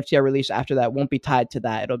any other NFT I release after that won't be tied to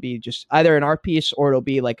that. It'll be just either an art piece or it'll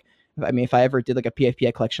be like, I mean, if I ever did like a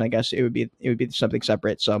PFPI collection, I guess it would be something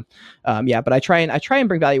separate. So, yeah, but I try and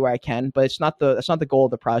bring value where I can, but that's not the goal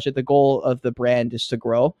of the project. The goal of the brand is to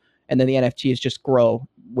grow, and then the NFTs just grow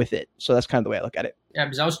with it. So that's kind of the way I look at it. Yeah,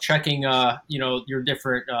 because I was checking, your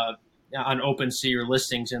different on OpenSea your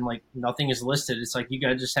listings, and like nothing is listed. It's like you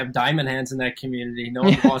guys just have diamond hands in that community. No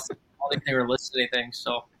one wants to they were listed anything.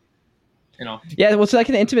 So. Yeah, well, it's like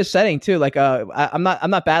an intimate setting too. Like, I'm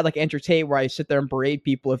not bad like Andrew Tate, where I sit there and berate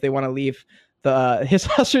people if they want to leave his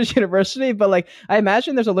Hustlers University. But like, I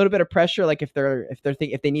imagine there's a little bit of pressure. Like, if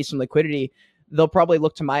they need some liquidity, they'll probably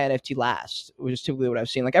look to my NFT last, which is typically what I've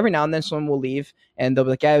seen. Like every now and then someone will leave and they'll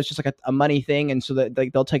be like, yeah, it was just like a money thing. And so that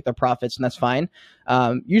like, they'll take their profits and that's fine.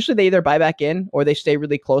 Usually they either buy back in or they stay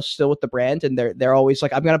really close still with the brand. And they're always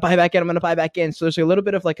like, I'm going to buy back in. So there's a little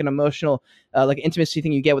bit of like an emotional, like intimacy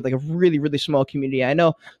thing you get with like a really, really small community. I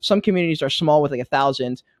know some communities are small with like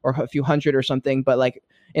 1,000 or a few hundred or something, but like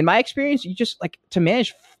in my experience, you just like to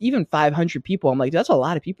manage even 500 people. I'm like, that's a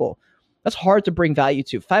lot of people. That's hard to bring value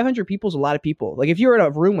to. 500 people is a lot of people. Like if you're in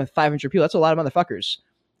a room with 500 people, that's a lot of motherfuckers.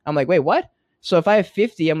 I'm like, wait, what? So if I have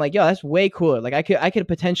 50, I'm like, yo, that's way cooler. Like I could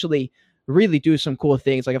potentially really do some cool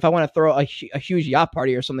things. Like if I want to throw a huge yacht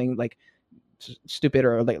party or something like stupid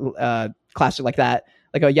or like classic like that,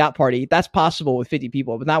 like a yacht party, that's possible with 50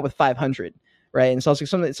 people, but not with 500, right? And so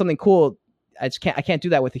it's like something cool. I can't do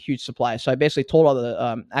that with a huge supply. So I basically told all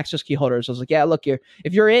the access key holders, I was like, yeah, look, if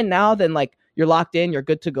you're in now, then like you're locked in, you're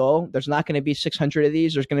good to go. There's not going to be 600 of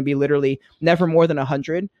these. There's going to be literally never more than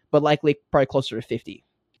 100, but likely probably closer to 50.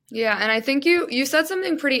 Yeah, and I think you said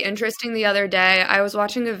something pretty interesting the other day. I was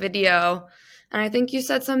watching a video, and I think you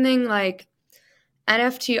said something like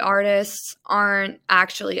NFT artists aren't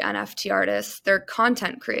actually NFT artists. They're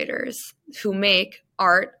content creators who make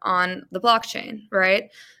art on the blockchain,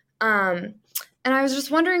 right? And I was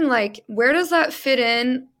just wondering, like, where does that fit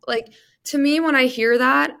in? Like, to me, when I hear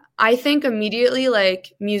that, I think immediately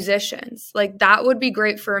like musicians. Like that would be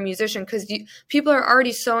great for a musician because people are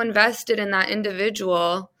already so invested in that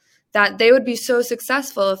individual that they would be so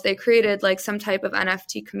successful if they created like some type of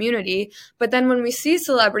NFT community. But then when we see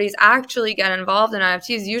celebrities actually get involved in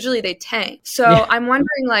NFTs, usually they tank. So yeah. I'm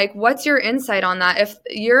wondering, like, what's your insight on that? If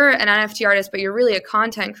you're an NFT artist, but you're really a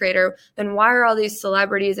content creator, then why are all these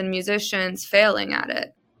celebrities and musicians failing at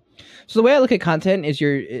it? So the way I look at content is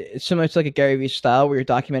it's similar to like a Gary Vee style where you're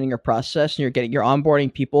documenting your process and you're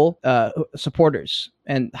onboarding people, supporters.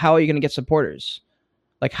 And how are you going to get supporters?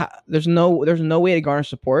 Like there's no way to garner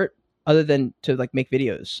support other than to like make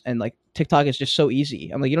videos. And like TikTok is just so easy.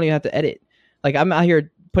 I'm like, you don't even have to edit. Like I'm out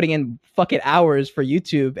here putting in fucking hours for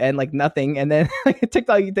YouTube and like nothing. And then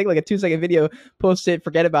TikTok, you take like a 2-second video, post it,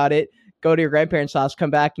 forget about it. Go to your grandparents' house,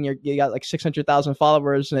 come back, and you got like 600,000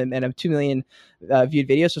 followers and have 2 million viewed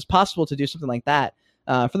videos. So it's possible to do something like that.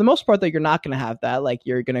 For the most part, though, you're not going to have that. Like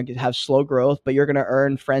you're going to have slow growth, but you're going to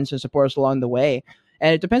earn friends and supporters along the way.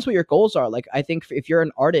 And it depends what your goals are. Like I think if you're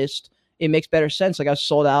an artist, it makes better sense. Like I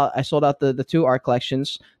sold out the two art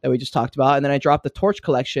collections that we just talked about. And then I dropped the Torch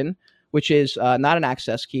collection, which is not an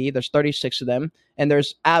access key. There's 36 of them, and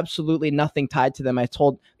there's absolutely nothing tied to them. I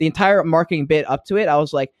told the entire marketing bit up to it, I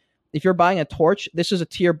was like, if you're buying a Torch, this is a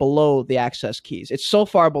tier below the access keys. It's so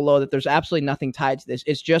far below that there's absolutely nothing tied to this.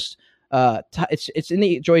 It's just it's in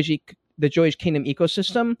the Joy's Kingdom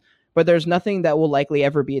ecosystem, but there's nothing that will likely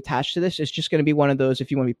ever be attached to this. It's just going to be one of those,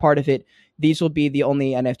 if you want to be part of it, these will be the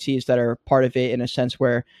only NFTs that are part of it, in a sense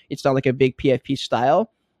where it's not like a big PFP style,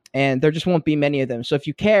 and there just won't be many of them. So if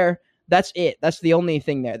you care, that's it. That's the only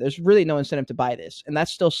thing there. There's really no incentive to buy this. And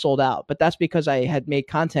that's still sold out. But that's because I had made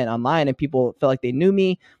content online and people felt like they knew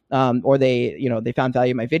me, or they found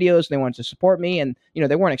value in my videos and they wanted to support me. And,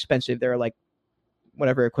 they weren't expensive. They were like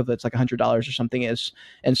whatever equivalent's like $100 or something is.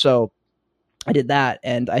 And so I did that.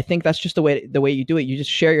 And I think that's just the way you do it. You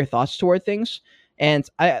just share your thoughts toward things. And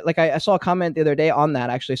I saw a comment the other day on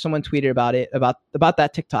that. Actually, someone tweeted about it, about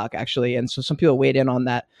that TikTok actually. And so some people weighed in on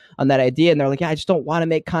that idea, and they're like, yeah, I just don't want to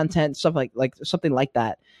make content, stuff like something like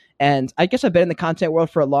that. And I guess I've been in the content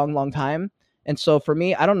world for a long, long time. And so for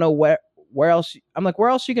me, I don't know where else. I'm like, where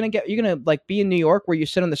else are you going to get? You're going to like be in New York where you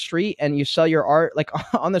sit on the street and you sell your art like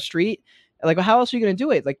on the street. Like, how else are you going to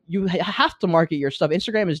do it? Like, you have to market your stuff.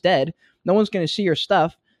 Instagram is dead. No one's going to see your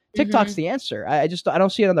stuff. TikTok's the answer. I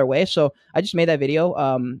don't see another way. So I just made that video.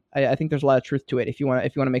 I think there's a lot of truth to it. If you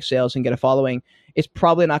want to make sales and get a following, it's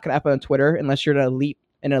probably not going to happen on Twitter unless you're an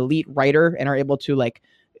elite writer and are able to like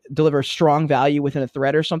deliver strong value within a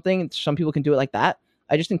thread or something. Some people can do it like that.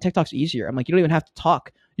 I just think TikTok's easier. I'm like, you don't even have to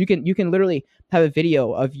talk. You can literally have a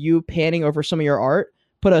video of you panning over some of your art,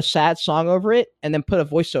 put a sad song over it, and then put a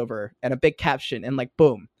voiceover and a big caption, and like,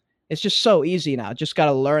 boom. It's just so easy now. Just got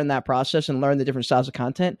to learn that process and learn the different styles of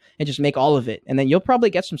content and just make all of it. And then you'll probably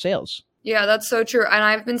get some sales. Yeah, that's so true. And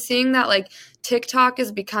I've been seeing that like TikTok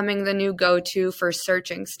is becoming the new go-to for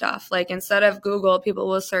searching stuff. Like instead of Google, people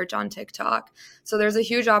will search on TikTok. So there's a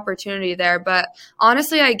huge opportunity there. But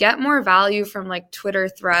honestly, I get more value from like Twitter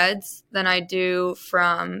threads than I do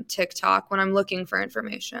from TikTok when I'm looking for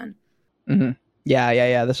information. Mm-hmm.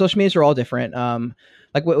 Yeah. The social medias are all different.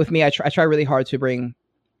 Like with me, I try really hard to bring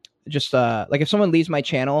just like if someone leaves my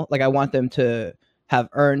channel, like I want them to have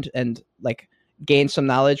earned and like gain some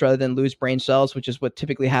knowledge rather than lose brain cells, which is what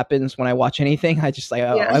typically happens when I watch anything. I just like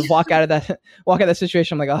I walk out of that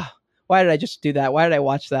situation. I'm like, oh, why did I just do that? Why did I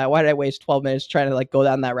watch that? Why did I waste 12 minutes trying to like go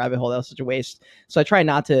down that rabbit hole? That was such a waste. So I try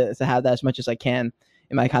not to have that as much as I can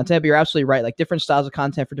in my content. But you're absolutely right. Like different styles of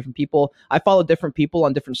content for different people. I follow different people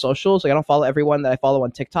on different socials. Like I don't follow everyone that I follow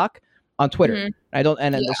on TikTok. On Twitter. Mm-hmm. I don't,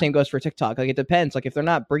 and the same goes for TikTok. Like it depends. Like if they're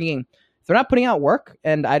not putting out work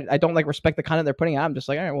and I don't like respect the content they're putting out, I'm just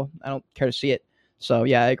like, all right, well, I don't care to see it. So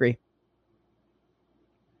yeah, I agree.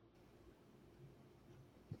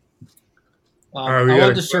 I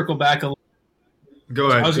wanted to circle back a little.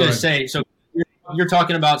 Go ahead. I was going to say, so you're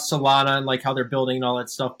talking about Solana and like how they're building and all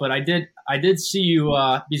that stuff, but I did see you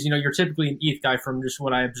because you're typically an ETH guy from just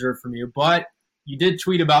what I observed from you, but you did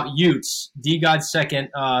tweet about Utes, DGod's second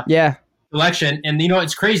election, and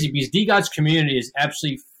it's crazy because DGod's community is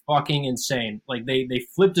absolutely fucking insane. Like they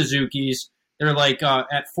flip Zookies. They're like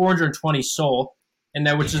at 420 SOL, and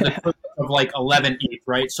that which is the equivalent of like 11 ETH,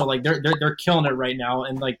 right? So like they're killing it right now,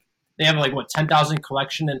 and like they have like 10,000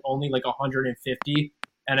 collection and only like 150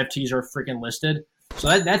 NFTs are freaking listed.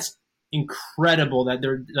 So that's incredible that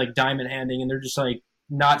they're like diamond handing and they're just like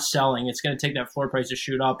not selling. It's going to take that floor price to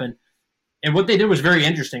shoot up, and what they did was very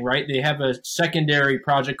interesting, right? They have a secondary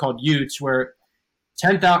project called Utes where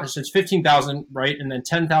 10,000, so it's 15,000, right? And then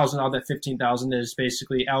 10,000 out of that 15,000 is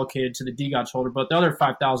basically allocated to the DGods holder, but the other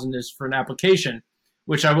 5,000 is for an application,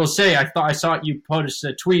 which I will say, I saw you post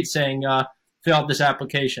a tweet saying, fill out this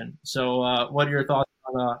application. So what are your thoughts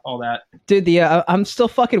on all that? Dude, I'm still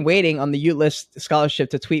fucking waiting on the Ute List scholarship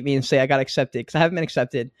to tweet me and say I got accepted because I haven't been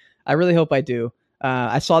accepted. I really hope I do.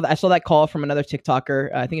 I saw that call from another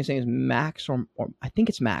TikToker. I think his name is Max, or I think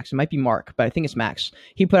it's Max. It might be Mark, but I think it's Max.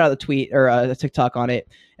 He put out a tweet or a TikTok on it,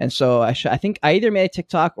 and so I think I either made a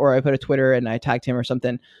TikTok or I put a Twitter and I tagged him or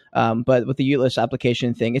something. But with the Ute List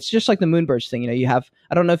application thing, it's just like the Moonbirds thing. You have,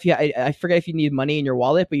 I don't know if I forget if you need money in your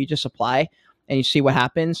wallet, but you just apply and you see what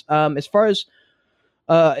happens. As far as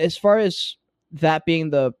that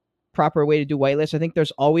being the proper way to do whitelist, I think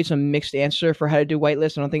there's always a mixed answer for how to do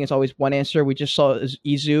whitelist. I don't think it's always one answer. We just saw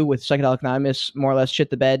Izu with Psychedelic Anonymous more or less shit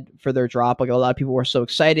the bed for their drop. Like a lot of people were so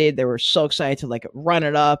excited. They were so excited to like run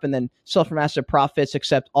it up and then sell for massive profits,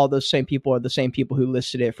 except all those same people are the same people who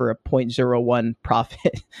listed it for a 0.01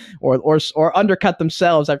 profit or undercut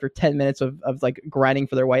themselves after 10 minutes of like grinding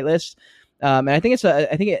for their whitelist. And I think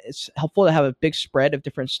it's helpful to have a big spread of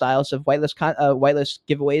different styles of whitelist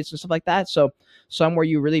giveaways and stuff like that. So some where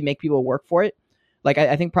you really make people work for it. Like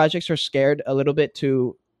I think projects are scared a little bit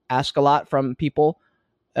to ask a lot from people,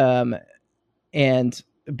 and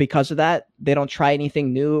because of that, they don't try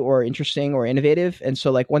anything new or interesting or innovative. And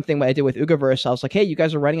so like one thing I did with Ugaverse, I was like, hey, you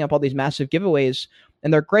guys are running up all these massive giveaways,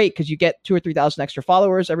 and they're great because you get 2,000 or 3,000 extra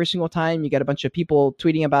followers every single time. You get a bunch of people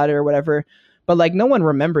tweeting about it or whatever. But like no one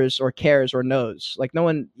remembers or cares or knows. Like no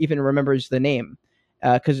one even remembers the name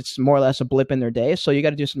because it's more or less a blip in their day. So you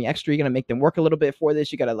got to do something extra. You're going to make them work a little bit for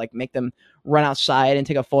this. You got to like make them run outside and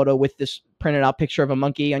take a photo with this printed out picture of a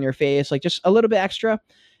monkey on your face, like just a little bit extra.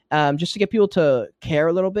 Just to get people to care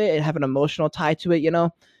a little bit and have an emotional tie to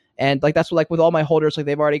it, And like that's what, like with all my holders, like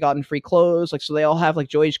they've already gotten free clothes, like so they all have like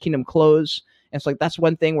Joey's Kingdom clothes, and so like that's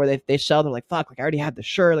one thing where they sell. They're like, fuck, like I already have the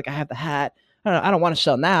shirt, like I have the hat. I don't want to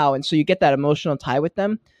sell now, and so you get that emotional tie with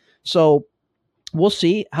them. So we'll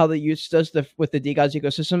see how the use does with the DGODS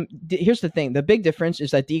ecosystem. Here's the thing: the big difference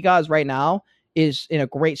is that DGODS right now is in a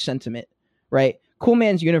great sentiment, right? Cool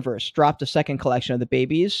Man's Universe dropped a second collection of the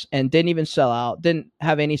babies and didn't even sell out, didn't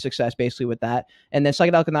have any success basically with that. And then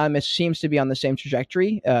Psychedelic Anonymous seems to be on the same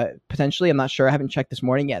trajectory, potentially. I'm not sure. I haven't checked this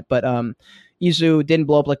morning yet, but Izu didn't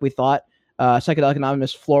blow up like we thought. Psychedelic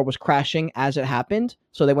Anonymous floor was crashing as it happened.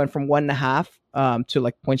 So they went from 1.5 to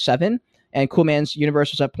like 0.7, and Cool Man's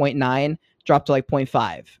Universe was at 0.9, dropped to like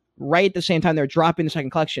 0.5. Right at the same time they're dropping the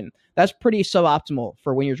second collection. That's pretty suboptimal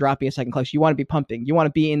for when you're dropping a second collection. You want to be pumping. You want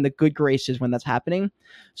to be in the good graces when that's happening.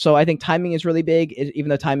 So I think timing is really big, even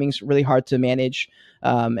though timing's really hard to manage.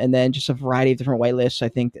 And then just a variety of different whitelists. I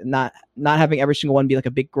think not having every single one be like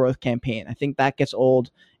a big growth campaign. I think that gets old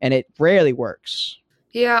and it rarely works.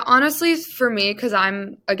 Yeah, honestly, for me, because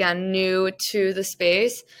I'm, again, new to the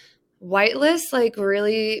space, whitelist, like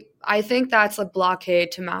really, I think that's a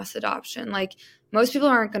blockade to mass adoption. Like most people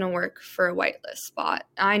aren't going to work for a whitelist spot.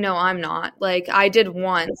 I know I'm not. Like I did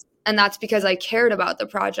once, and that's because I cared about the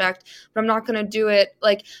project, but I'm not going to do it.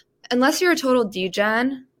 Like unless you're a total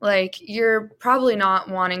degen, like you're probably not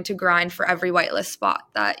wanting to grind for every whitelist spot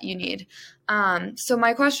that you need. So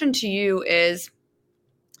my question to you is,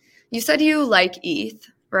 you said you like ETH,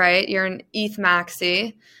 right? You're an ETH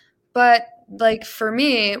maxi, but like for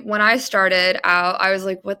me, when I started out, I was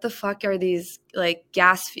like, what the fuck are these like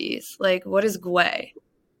gas fees? Like what is Gwei?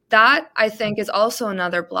 That I think is also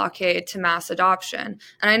another blockade to mass adoption.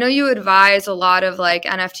 And I know you advise a lot of like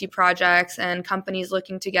NFT projects and companies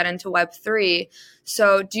looking to get into Web3.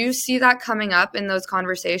 So do you see that coming up in those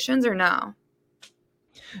conversations or no?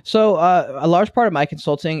 So a large part of my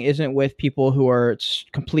consulting isn't with people who are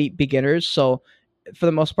complete beginners. So for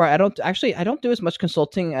the most part, I don't do as much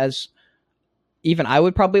consulting as even I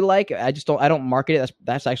would probably like. I don't market it.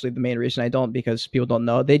 That's actually the main reason I don't, because people don't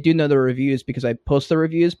know. They do know the reviews because I post the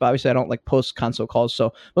reviews, but obviously I don't like post consult calls.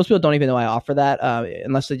 So most people don't even know I offer that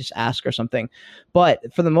unless they just ask or something.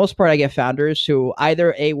 But for the most part, I get founders who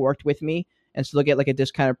either worked with me and so they'll get like a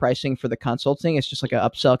discounted pricing for the consulting. It's just like an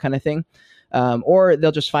upsell kind of thing. Or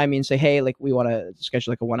they'll just find me and say, hey, like we want to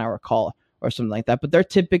schedule like a 1 hour call or something like that. But they're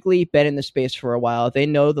typically been in the space for a while. They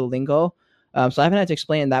know the lingo. So I haven't had to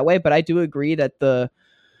explain it that way, but I do agree that the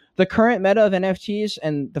current meta of NFTs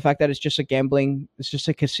and the fact that it's just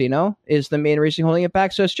a casino is the main reason holding it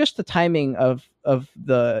back. So it's just the timing of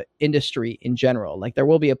the industry in general. Like there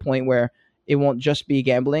will be a point where it won't just be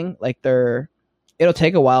gambling. Like it'll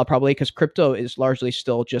take a while probably because crypto is largely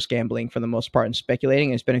still just gambling for the most part and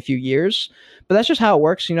speculating. It's been a few years, but that's just how it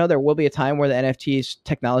works. There will be a time where the NFTs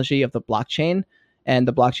technology of the blockchain and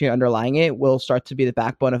the blockchain underlying it will start to be the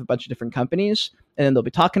backbone of a bunch of different companies. And then they'll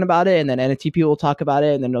be talking about it, and then NFT people will talk about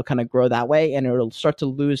it, and then it'll kind of grow that way. And it'll start to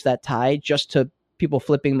lose that tie just to people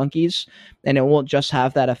flipping monkeys, and it won't just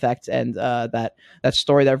have that effect and that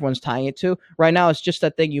story that everyone's tying it to. Right now, it's just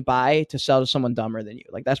that thing you buy to sell to someone dumber than you.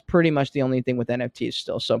 Like that's pretty much the only thing with NFTs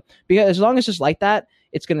still. So because as long as it's like that,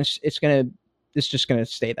 it's just gonna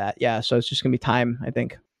stay that. Yeah. So it's just gonna be time, I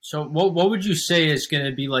think. So what would you say is going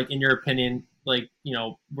to be like, in your opinion, like,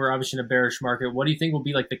 we're obviously in a bearish market. What do you think will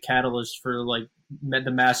be like the catalyst for like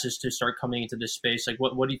the masses to start coming into this space? Like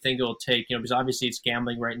what do you think it will take? Because obviously it's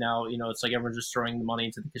gambling right now. It's like everyone's just throwing the money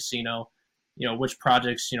into the casino. Which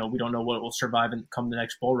projects, we don't know what will survive and come the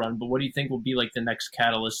next bull run. But what do you think will be like the next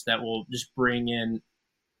catalyst that will just bring in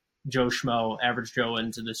Joe Schmo, average Joe,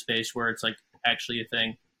 into the space where it's like actually a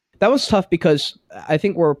thing? That was tough because I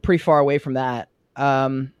think we're pretty far away from that.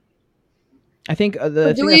 I think the thing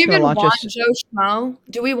that's going to launch us. Joe Schmo?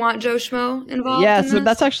 Do we want Joe Schmo involved? Yeah, so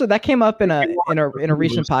that came up in a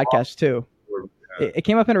recent podcast too. It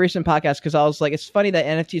came up in a recent podcast because I was like, it's funny that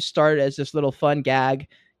NFTs started as this little fun gag,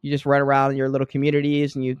 You just run around in your little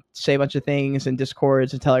communities and you say a bunch of things and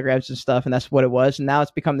Discords and Telegrams and stuff, and that's what it was. And now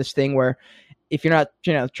it's become this thing where if you're not,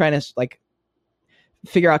 trying to like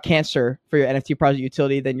figure out cancer for your NFT project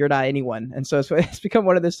utility, then you're not anyone. And so it's become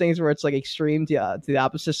one of those things where it's like extreme to the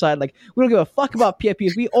opposite side. Like, we don't give a fuck about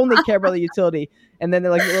PFPs. We only care about the utility. And then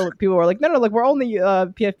they're like, people are like, no, like we're only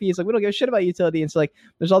PFPs. Like, we don't give a shit about utility. And it's like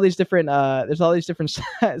there's all these different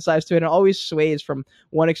sides to it, and it always sways from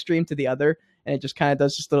one extreme to the other. And it just kind of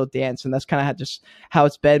does this little dance, and that's kind of just how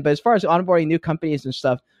it's been. But as far as onboarding new companies and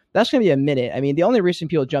stuff, that's going to be a minute. I mean, the only reason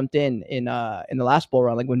people jumped in the last bull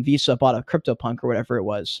run, like when Visa bought a CryptoPunk or whatever it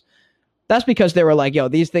was, that's because they were like, yo,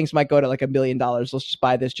 these things might go to like $1 million. Let's just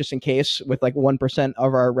buy this just in case with like 1%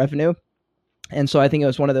 of our revenue. And so I think it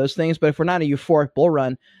was one of those things. But if we're not in a euphoric bull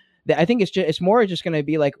run, I think it's more just going to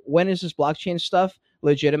be like, when is this blockchain stuff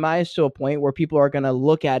legitimized to a point where people are going to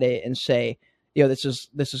look at it and say, yo, this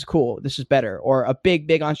is cool, this is better, or a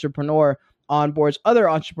big entrepreneur onboards other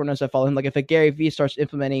entrepreneurs that follow him. Like if a Gary Vee starts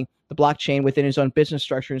implementing the blockchain within his own business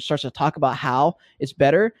structure and starts to talk about how it's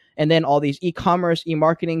better, and then all these e-commerce,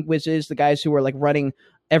 e-marketing whizzes, the guys who are like running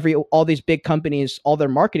all these big companies, all their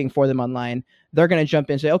marketing for them online, they're going to jump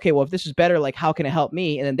in and say, okay, well, if this is better, like how can it help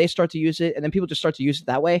me? And then they start to use it, and then people just start to use it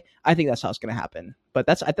that way. I think that's how it's going to happen. But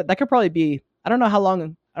that could probably be, I don't know how long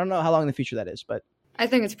in the future that is, but I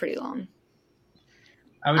think it's pretty long.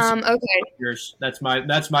 I would say okay. years. That's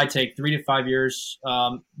my take. 3 to 5 years.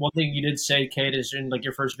 One thing you did say, Cade, is in like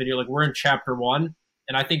your first video, like we're in chapter 1,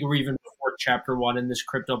 and I think we're even before chapter 1 in this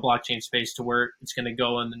crypto blockchain space to where it's going to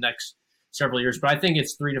go in the next several years. But I think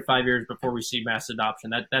it's 3 to 5 years before we see mass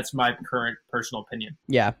adoption. That's my current personal opinion.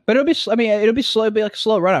 Yeah, but it'll be slow. It'll be like a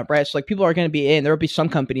slow run up, right? So like people are going to be in. There will be some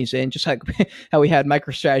companies in, just like how we had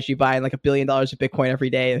MicroStrategy buying like $1 billion of Bitcoin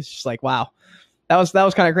every day. It's just like, wow. That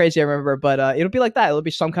was kind of crazy, I remember, but it'll be like that. It'll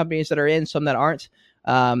be some companies that are in, some that aren't,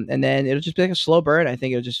 and then it'll just be like a slow burn. I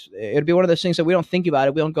think it'll be one of those things that we don't think about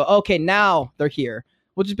it. We don't go, okay, now they're here.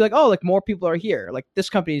 We'll just be like, oh, like more people are here. Like this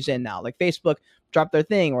company's in now. Like Facebook dropped their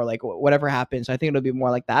thing, or like whatever happens. I think it'll be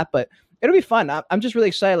more like that, but it'll be fun. I'm just really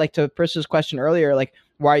excited. Like to Pris's question earlier, like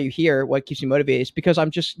why are you here? What keeps you motivated? It's because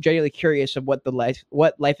I'm just genuinely curious of what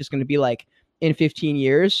life is going to be like in 15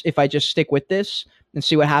 years if I just stick with this and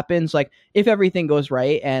see what happens. Like if everything goes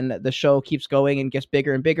right and the show keeps going and gets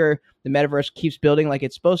bigger and bigger, the metaverse keeps building like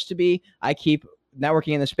it's supposed to be, I keep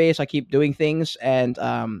networking in the space, I keep doing things, and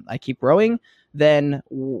I keep growing, then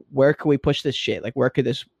where could we push this shit? Like where could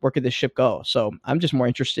this ship go? So I'm just more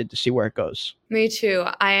interested to see where it goes. Me too.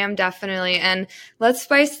 I am definitely. And let's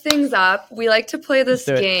spice things up. We like to play this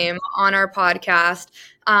game on our podcast.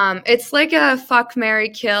 It's like a fuck, marry,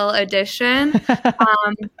 kill edition.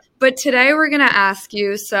 But today we're going to ask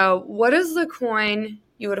you, so what is the coin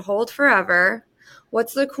you would hold forever?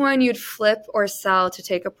 What's the coin you'd flip or sell to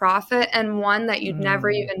take a profit? And one that you'd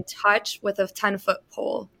never even touch with a 10-foot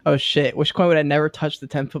pole? Oh, shit. Which coin would I never touch the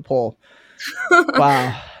 10-foot pole?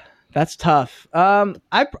 Wow. That's tough.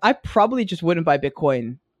 I probably just wouldn't buy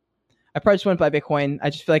Bitcoin. I probably just wouldn't buy Bitcoin. I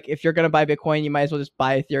just feel like if you're gonna buy Bitcoin, you might as well just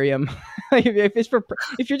buy Ethereum. Like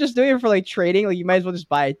if you're just doing it for like trading, like you might as well just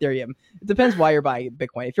buy Ethereum. It depends why you're buying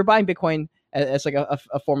Bitcoin. If you're buying Bitcoin as like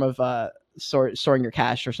a form of storing your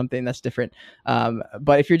cash or something, that's different.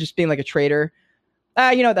 But if you're just being like a trader,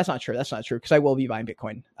 that's not true. That's not true because I will be buying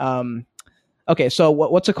Bitcoin. Okay, so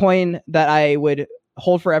what's a coin that I would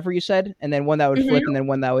hold forever? You said, and then one that I would flip, and then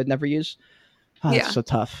one that I would never use. Oh, that's so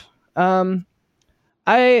tough.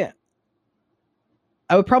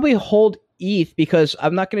 I would probably hold ETH because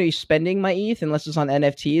I'm not going to be spending my ETH unless it's on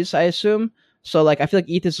NFTs, I assume. So like I feel like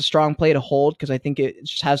ETH is a strong play to hold because I think it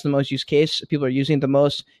just has the most use case. People are using it the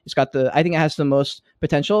most. I think it has the most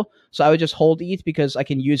potential. So I would just hold ETH because I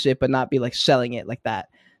can use it but not be like selling it like that.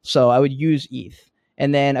 So I would use ETH.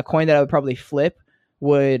 And then a coin that I would probably flip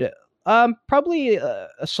would probably a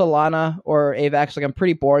Solana or AVAX. Like I'm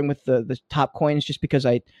pretty boring with the top coins just because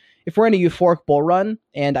if we're in a euphoric bull run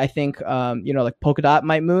and I think, like Polkadot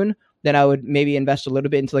might moon, then I would maybe invest a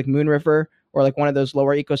little bit into like Moonriver or like one of those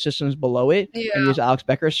lower ecosystems below it and use Alex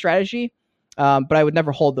Becker's strategy. But I would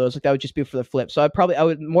never hold those. Like that would just be for the flip. So I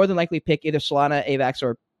would more than likely pick either Solana, AVAX,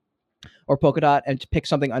 or Polkadot and to pick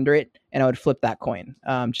something under it. And I would flip that coin.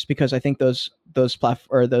 Just because I think those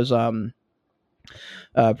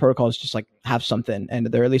protocols just like have something and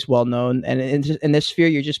they're at least well known, and in this sphere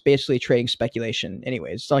you're just basically trading speculation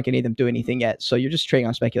anyways. It's not like any of them do anything yet, so you're just trading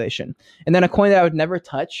on speculation. And then a coin that I would never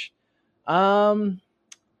touch, I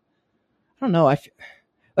don't know,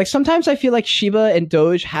 like sometimes I feel like Shiba and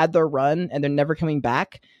Doge had their run and they're never coming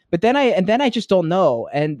back, but then I just don't know,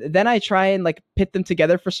 and then I try and like pit them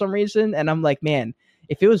together for some reason, and I'm like, man,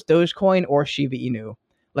 if it was Dogecoin or Shiba Inu,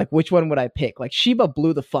 like which one would I pick? Like Shiba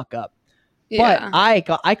blew the fuck up. Yeah.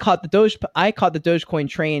 But I caught the Dogecoin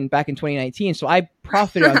train back in 2019, so I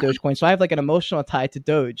profited on Dogecoin. So I have like an emotional tie to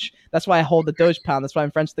Doge. That's why I hold the Doge Pound. That's why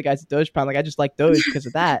I'm friends with the guys at Doge Pound. Like I just like Doge because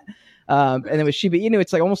of that. And then with Shiba Inu,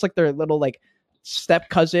 it's like almost like their little like step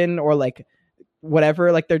cousin or like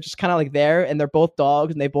whatever. Like they're just kind of like there, and they're both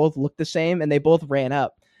dogs, and they both look the same, and they both ran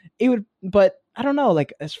up. But I don't know.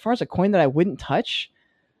 Like as far as a coin that I wouldn't touch.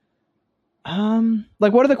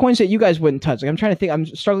 Like what are the coins that you guys wouldn't touch? Like I'm trying to think. I'm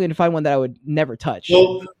struggling to find one that I would never touch.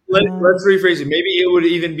 Well, let's rephrase it. Maybe it would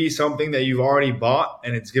even be something that you've already bought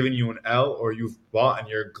and it's giving you an L, or you've bought and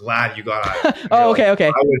you're glad you got it. Okay. I would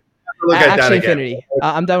never look at that again. Infinity.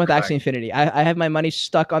 I'm done with Axie Infinity. I have my money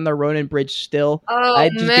stuck on the Ronin Bridge still. Oh, I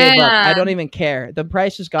just gave up. I don't even care. The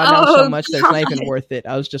price has gone down so much that it's not even worth it.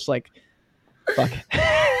 I was just like, fuck.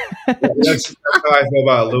 That's how I feel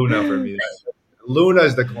about Luna for me. Luna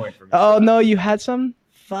is the coin for me. Oh no, you had some?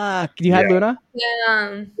 Fuck. You had Luna?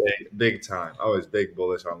 Yeah. Big time. I was big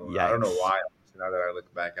bullish on Luna. Yikes. I don't know why. Now that I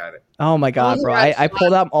look back at it. Oh my god, bro! I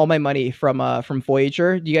pulled out all my money from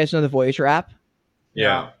Voyager. Do you guys know the Voyager app?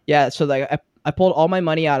 Yeah. Yeah. So like I pulled all my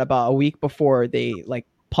money out about a week before they like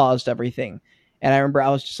paused everything. And I remember I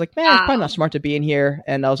was just like, man, it's probably not smart to be in here.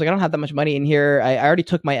 And I was like, I don't have that much money in here. I already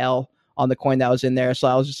took my L on the coin that was in there. So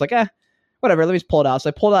I was just like, whatever, let me just pull it out. So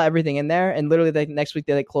I pulled out everything in there, and literally the next week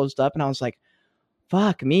they closed up, and I was like,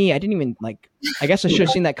 fuck me. I didn't even I guess I should have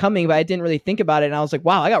seen that coming, but I didn't really think about it. And I was like,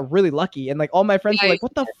 wow, I got really lucky. And like all my friends were like,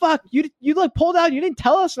 what the fuck? You like pulled out, you didn't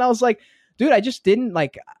tell us. And I was like, dude, I just didn't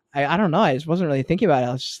I don't know. I just wasn't really thinking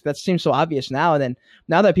about it. That seems so obvious now. And then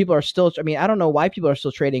now that people are still, I don't know why people are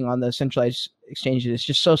still trading on the centralized exchanges. It's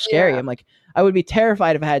just so scary. Yeah. I'm like, I would be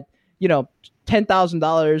terrified if I had,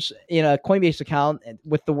 $10,000 in a Coinbase account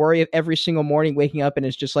with the worry of every single morning waking up and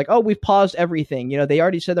it's just like, oh, we've paused everything. They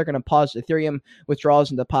already said they're going to pause Ethereum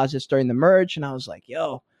withdrawals and deposits during the merge. And I was like,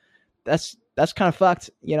 yo, that's kind of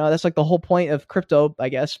fucked. That's like the whole point of crypto, I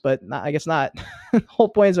guess, but I guess not. The whole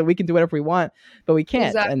point is that we can do whatever we want, but we can't.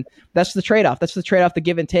 Exactly. And that's the trade-off. That's the trade-off, the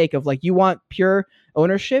give and take of like, you want pure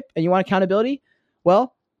ownership and you want accountability.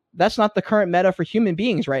 Well, that's not the current meta for human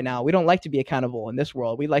beings right now. We don't like to be accountable in this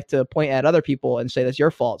world. We like to point at other people and say that's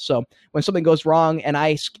your fault. So when something goes wrong and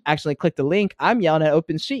I accidentally click the link, I'm yelling at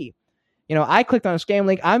OpenSea. I clicked on a scam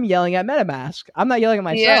link. I'm yelling at MetaMask. I'm not yelling at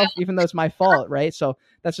myself, even though it's my fault, right? So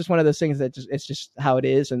that's just one of those things that it's just how it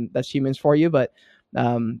is, and that's humans for you. But I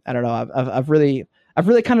don't know. I've really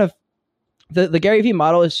kind of the Gary Vee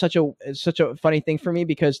model is such a funny thing for me,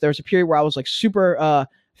 because there was a period where I was like super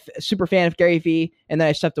fan of Gary Vee, and then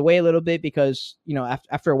I stepped away a little bit because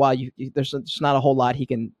after a while there's not a whole lot he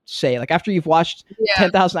can say. Like after you've watched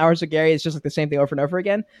 10,000 hours of Gary, it's just like the same thing over and over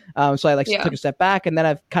again. So I took a step back, and then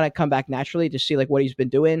I've kind of come back naturally to see like what he's been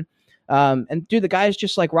doing. And dude, the guy's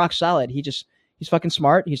just like rock solid. He's fucking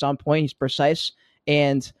smart. He's on point. He's precise,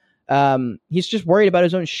 and he's just worried about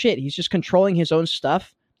his own shit. He's just controlling his own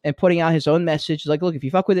stuff and putting out his own message. Like, look, if you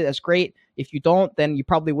fuck with it, that's great. If you don't, then you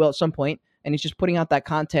probably will at some point. And he's just putting out that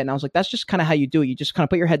content. And I was like, that's just kind of how you do it. You just kind of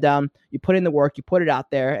put your head down, you put in the work, you put it out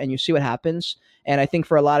there, and you see what happens. And I think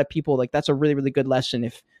for a lot of people, like that's a really, really good lesson.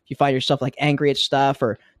 If you find yourself like angry at stuff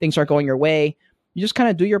or things aren't going your way, you just kind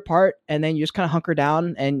of do your part, and then you just kind of hunker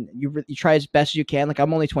down and you try as best as you can. Like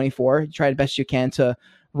I'm only 24. You try as best as you can to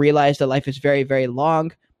realize that life is very, very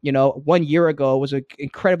long. 1 year ago was an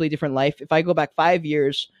incredibly different life. If I go back 5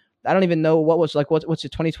 years, I don't even know what was like, what's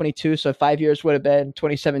it, 2022. So 5 years would have been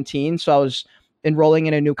 2017. So I was enrolling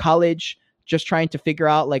in a new college, just trying to figure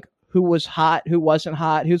out like who was hot, who wasn't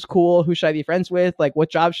hot, who's cool, who should I be friends with? Like what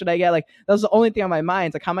job should I get? Like that was the only thing on my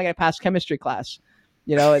mind. Like how am I going to pass chemistry class?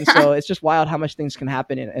 And so it's just wild how much things can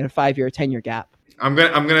happen in a 5 year, 10-year gap. I'm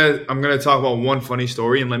gonna talk about one funny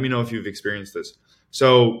story, and let me know if you've experienced this.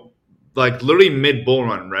 So like literally mid bull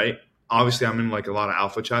run, right? Obviously I'm in like a lot of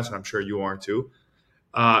alpha chats, and I'm sure you are too.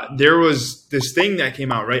 There was this thing that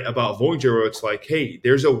came out, right, about Voyager, where it's like, hey,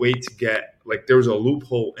 there's a way to get, like, there was a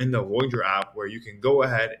loophole in the Voyager app where you can go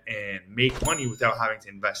ahead and make money without having to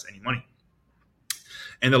invest any money.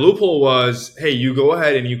 And the loophole was, hey, you go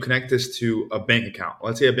ahead and you connect this to a bank account.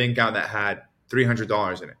 Let's say a bank account that had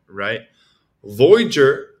 $300 in it, right?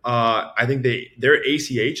 Voyager, I think their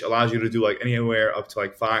ACH allows you to do like anywhere up to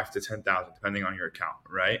like 5 to 10,000, depending on your account,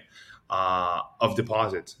 right? Of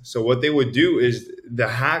deposits. So what they would do is the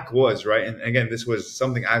hack was, right, and again, this was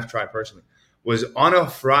something I've tried personally, was on a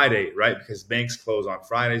Friday, right, because banks close on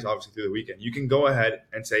Fridays, obviously through the weekend. You can go ahead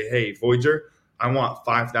and say, hey, Voyager, I want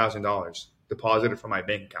 $5,000 deposited from my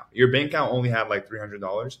bank account. Your bank account only had like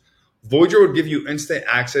 $300. Voyager would give you instant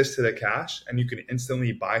access to the cash, and you could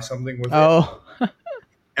instantly buy something with it.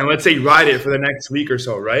 and let's say ride it for the next week or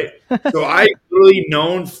so, right? So I literally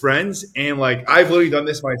known friends, and like I've literally done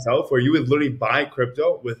this myself, where you would literally buy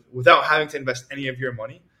crypto without having to invest any of your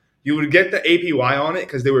money. You would get the APY on it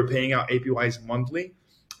because they were paying out APYs monthly,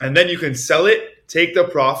 and then you can sell it, take the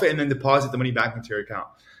profit, and then deposit the money back into your account.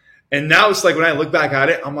 And now it's like when I look back at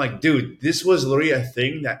it, I'm like, dude, this was literally a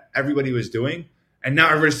thing that everybody was doing, and now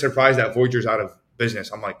everybody's surprised that Voyager's out of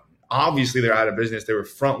business. I'm like, obviously they're out of business. They were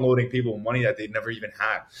front loading people money that they'd never even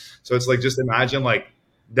had. So it's like, just imagine like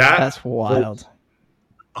that. That's wild.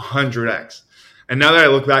 100x. And now that I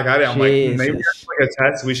look back at it, I'm Jesus. like, maybe that's like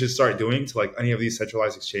a test we should start doing to like any of these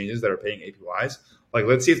centralized exchanges that are paying APYs. Like,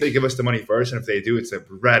 let's see if they give us the money first, and if they do, it's a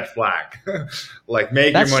red flag. Like,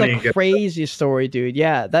 make that's your money. That's a crazy story, dude.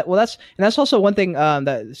 Yeah, that's also one thing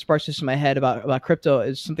that sparks this in my head about crypto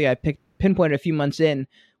is something I pinpointed a few months in,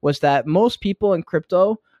 was that most people in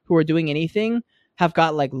crypto who are doing anything have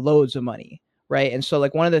got like loads of money, right? And so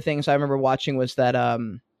like one of the things I remember watching was that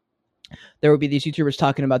there would be these YouTubers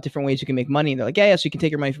talking about different ways you can make money. And they're like, yeah, so you can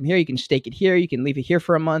take your money from here, you can stake it here, you can leave it here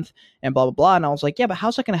for a month, and blah, blah, blah. And I was like, yeah, but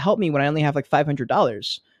how's that going to help me when I only have like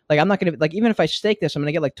 $500? Like, I'm not going to, like, even if I stake this, I'm going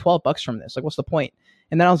to get like $12 from this. Like, what's the point?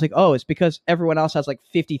 And then I was like, oh, it's because everyone else has like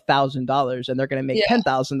 $50,000 and they're going to make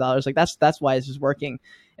 $10,000. Like, that's why this is working.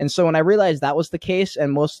 And so when I realized that was the case,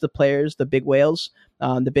 and most of the players, the big whales,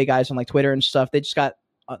 the big guys on like Twitter and stuff, they just got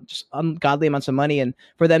just ungodly amounts of money, and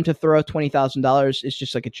for them to throw $20,000 is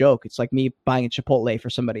just like a joke. It's like me buying a Chipotle for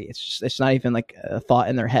somebody. It's not even like a thought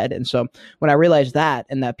in their head. And so when I realized that,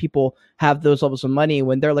 and that people have those levels of money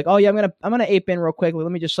when they're like, oh yeah, I'm gonna ape in real quick, let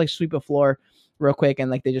me just like sweep a floor real quick, and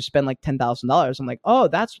like they just spend like $10,000. I'm like, oh,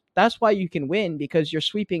 that's why you can win, because you're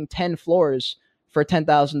sweeping 10 floors for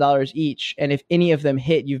 $10,000 each, and if any of them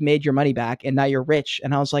hit, you've made your money back, and now you're rich.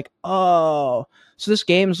 And I was like, oh, so this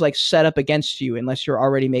game's like set up against you unless you're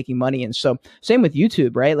already making money. And so same with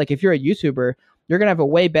YouTube, right? Like if you're a YouTuber, you're gonna have a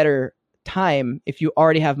way better time if you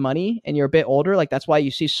already have money and you're a bit older. Like that's why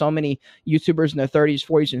you see so many YouTubers in their 30s,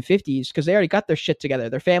 40s, and 50s, because they already got their shit together.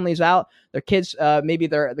 Their family's out, their kids, maybe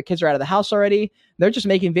the kids are out of the house already. They're just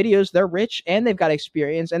making videos. They're rich and they've got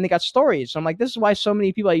experience and they got stories. So I'm like, this is why so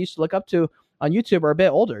many people I used to look up to on YouTube are a bit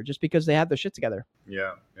older, just because they have their shit together.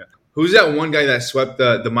 Yeah. Who's that one guy that swept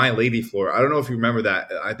the My Lady floor? I don't know if you remember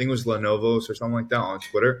that. I think it was Lenovo's or something like that on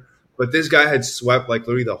Twitter. But this guy had swept like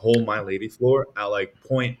literally the whole My Lady floor at like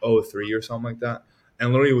 0.03 or something like that.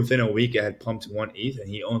 And literally within a week, it had pumped 1 ETH, and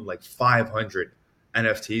he owned like 500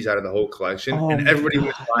 NFTs out of the whole collection. And everybody who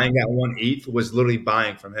was buying at 1 ETH was literally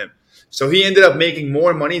buying from him. So he ended up making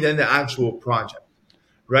more money than the actual project,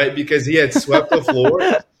 right? Because he had swept the floor.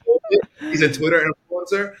 He's a Twitter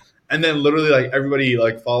influencer. And then literally like everybody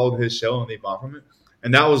like followed his show and they bought from it.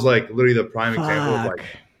 And that was like literally the prime example of like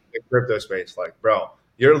the crypto space. Like, bro,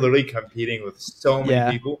 you're literally competing with so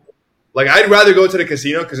many people. Like, I'd rather go to the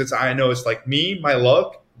casino because I know it's like me, my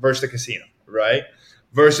luck versus the casino, right?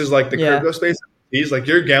 Versus like the crypto space. He's like,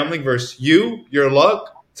 you're gambling versus you, your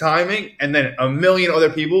luck, timing, and then a million other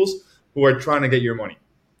people's who are trying to get your money.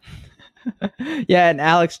 Yeah, and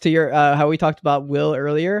Alex, to your how we talked about Will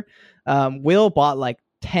earlier, Will bought like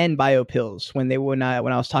 10 bio pills when I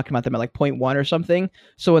was talking about them at like 0.1 or something.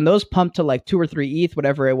 So when those pumped to like 2 or 3 ETH,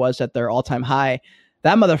 whatever it was at their all-time high,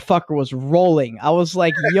 that motherfucker was rolling. I was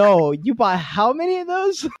like, yo, you bought how many of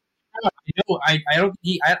those? I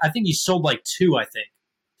think he sold like 2, I think.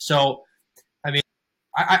 So, I mean,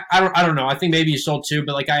 I don't know. I think maybe he sold 2,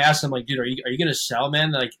 but like I asked him, like, dude, are you gonna sell,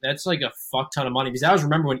 man? Like that's like a fuck ton of money, because I always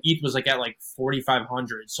remember when ETH was like at like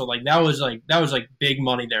 4,500. So like that was like big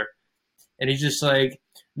money there. And he's just like,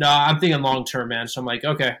 no, I'm thinking long term, man. So I'm like,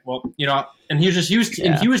 okay, well, you know. And he's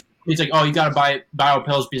like, oh, you got to buy bio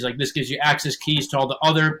pills because like this gives you access keys to all the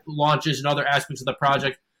other launches and other aspects of the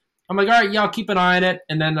project. I'm like, all right, yeah, I'll keep an eye on it.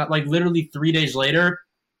 And then like literally 3 days later,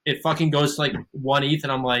 it fucking goes to like 1 ETH,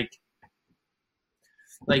 and I'm like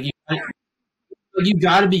you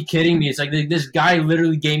got to be kidding me. It's like this guy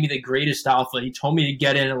literally gave me the greatest alpha. He told me to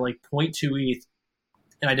get in at like 0.2 ETH,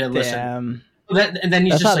 and I didn't listen. And then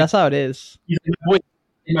that's how it is.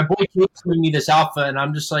 My boy keeps giving me this alpha, and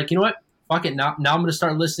I'm just like, you know what? Fuck it. Now I'm going to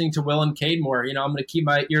start listening to Will and Cade more. You know, I'm going to keep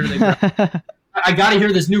my ear to the ground. I got to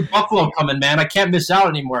hear this new Buffalo coming, man. I can't miss out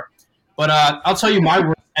anymore. But I'll tell you my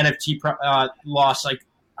worst NFT loss. Like,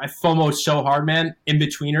 I FOMO'd so hard, man.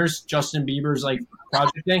 In-betweeners, Justin Bieber's like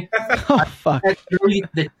project thing. Oh, fuck.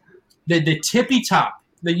 The tippy top.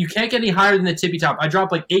 That you can't get any higher than the tippy top. I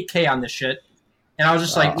dropped like 8K on this shit, and I was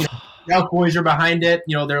just like, you know, Elk Boys are behind it.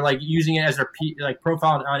 You know, they're like using it as their like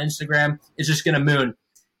profile on Instagram. It's just gonna moon.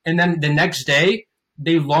 And then the next day,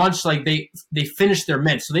 they launched, like they finished their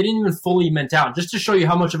mint. So they didn't even fully mint out. Just to show you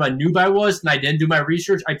how much of a noob I was, and I didn't do my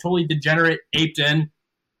research, I totally degenerate, aped in,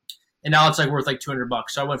 and now it's like worth like $200.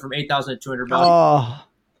 So I went from 8,000 to $200. Oh,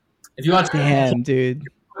 if you want to damn, dude.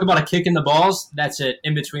 talk about a kick in the balls, that's it.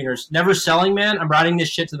 In betweeners. Never selling, man. I'm riding this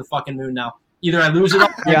shit to the fucking moon now. Either I lose it all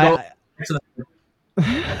or I go to the moon.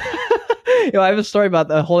 I have a story about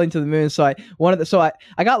the holding to the moon. So I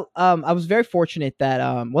was very fortunate that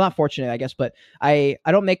well, not fortunate, I guess, but I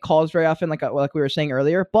don't make calls very often, like we were saying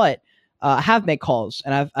earlier, but I have made calls,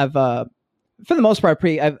 and I've for the most part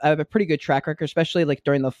I have a pretty good track record, especially like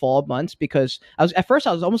during the fall months, because at first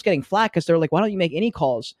I was almost getting flack because they were like, why don't you make any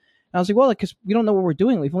calls? And I was like, well, because we don't know what we're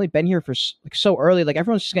doing. We've only been here for like so early. Like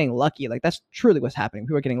everyone's just getting lucky. Like that's truly what's happening.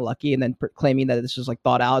 People are getting lucky and then claiming that this is like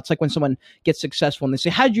thought out. It's like when someone gets successful and they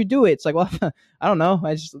say, how'd you do it? It's like, well, I don't know.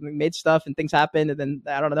 I just made stuff and things happened. And then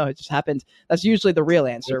I don't know. It just happened. That's usually the real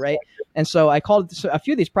answer, right? And so I called a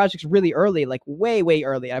few of these projects really early, like way, way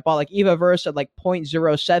early. I bought like Evaverse at like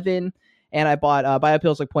 0.07. And I bought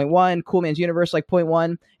Biopills like 0.1, Cool Man's Universe like 0.1,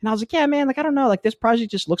 and I was like, yeah, man, like I don't know, like this project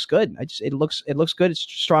just looks good. It looks good. It's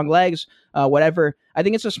strong legs, whatever. I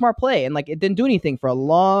think it's a smart play, and like it didn't do anything for a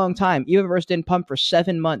long time. Evaverse didn't pump for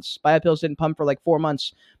 7 months. Biopills didn't pump for like 4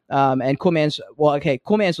 months. And Cool Man's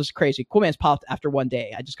was crazy. Cool Man's popped after one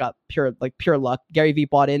day. I just got pure luck. Gary V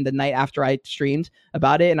bought in the night after I streamed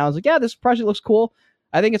about it, and I was like, yeah, this project looks cool.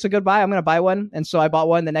 I think it's a good buy. I'm going to buy one. And so I bought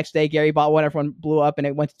one the next day. Gary bought one. Everyone blew up and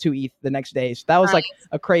it went to 2 ETH the next day. So that was like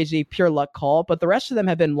a crazy pure luck call. But the rest of them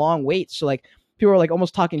have been long waits. So like people were like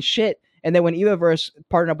almost talking shit. And then when Evaverse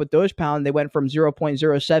partnered up with Dogepound, they went from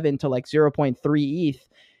 0.07 to like 0.3 ETH.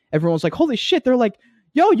 Everyone was like, holy shit. They're like,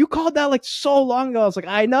 yo, you called that like so long ago. I was like,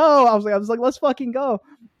 I know. I was like, let's fucking go.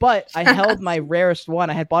 But I held my rarest one.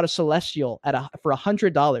 I had bought a Celestial for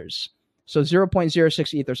 $100. So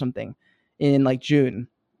 0.06 ETH or something. In like June,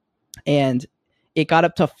 and it got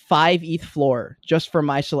up to 5 ETH floor just for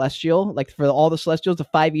my Celestial. Like for all the Celestials, the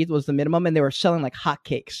 5 ETH was the minimum, and they were selling like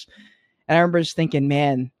hotcakes. And I remember just thinking,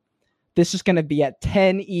 man, this is gonna be at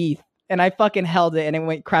 10 ETH, and I fucking held it,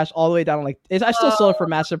 and it crashed all the way down. I still sold it for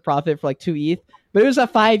massive profit for like 2 ETH, but it was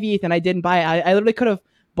at 5 ETH, and I didn't buy it. I literally could have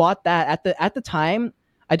bought that at the time.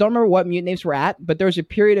 I don't remember what Mutant Apes were at, but there was a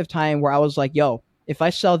period of time where I was like, yo, if I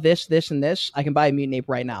sell this, and this, I can buy a Mutant Ape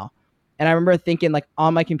right now. And I remember thinking, like,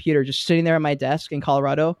 on my computer, just sitting there at my desk in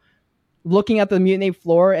Colorado, looking at the Mutant Ape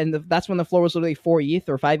floor, and that's when the floor was literally 4 ETH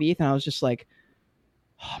or 5 ETH, and I was just like,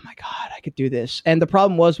 oh my god, I could do this. And the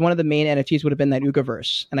problem was one of the main NFTs would have been that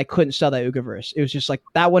Ugaverse, and I couldn't sell that Ugaverse. It was just like,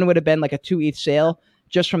 that one would have been like a 2 ETH sale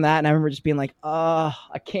just from that, and I remember just being like, I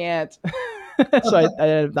can't. So I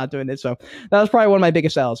ended up not doing it. So that was probably one of my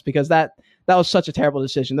biggest sales, because that was such a terrible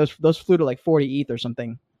decision. Those flew to like 40 ETH or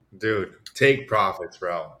something. Dude, take profits,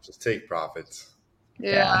 bro. Just take profits.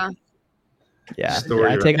 Yeah.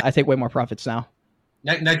 I take way more profits now.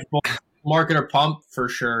 Next market or pump for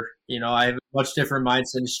sure. You know, I have a much different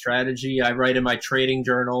mindset and strategy. I write in my trading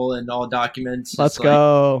journal and all documents. Let's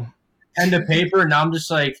go. Pen to paper. Now I'm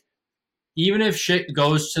just like, even if shit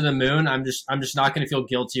goes to the moon, I'm just not going to feel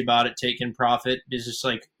guilty about it taking profit. It's just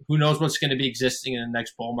like, who knows what's going to be existing in the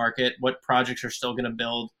next bull market? What projects are still going to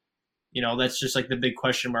build? You know, that's just like the big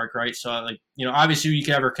question mark, right? So, like, you know, obviously you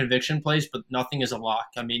can have our conviction plays, but nothing is a lock.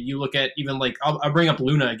 I mean, you look at even like, I'll bring up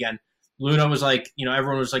Luna again. Luna was like, you know,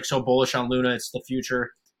 everyone was like so bullish on Luna. It's the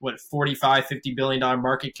future. What, $45-50 billion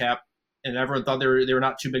market cap, and everyone thought they were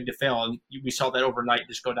not too big to fail. And we saw that overnight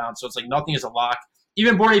just go down. So it's like nothing is a lock.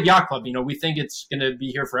 Even Bored Ape Yacht Club, you know, we think it's going to be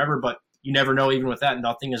here forever, but you never know. Even with that,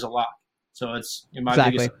 nothing is a lock. So it's in my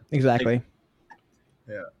exactly.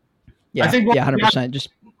 Yeah. I think 100%. Just.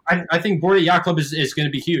 I think Bored Ape Yacht Club is going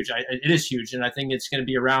to be huge. It is huge, and I think it's going to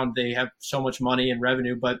be around. They have so much money and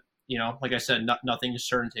revenue, but, you know, like I said, nothing is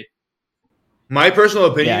certainty. My personal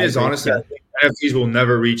opinion is, honestly, I think NFTs will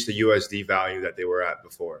never reach the USD value that they were at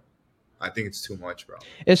before. I think it's too much, bro.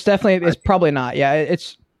 It's probably not. Yeah,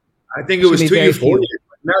 I think it was too euphoric.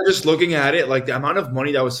 Now, just looking at it, like the amount of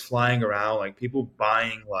money that was flying around, like people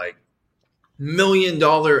buying like $1 million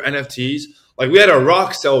NFTs. Like we had a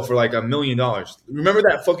rock sell for like $1 million. Remember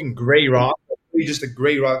that fucking gray rock? Just a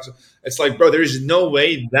gray rock. It's like, bro, there's no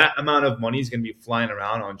way that amount of money is going to be flying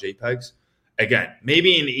around on JPEGs. Again,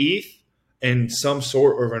 maybe in ETH in some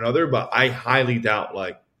sort or another, but I highly doubt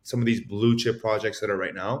like some of these blue chip projects that are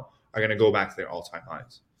right now are going to go back to their all-time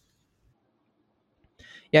highs.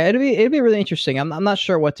 Yeah, it'd be really interesting. I'm not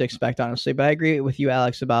sure what to expect, honestly, but I agree with you,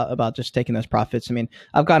 Alex, about just taking those profits. I mean,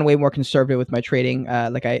 I've gotten way more conservative with my trading.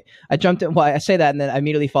 Like I jumped in. Well, I say that, and then I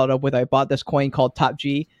immediately followed up with I bought this coin called Top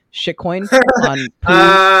G shitcoin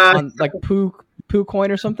on like Poo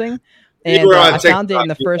Coin or something. And I TikTok, found it in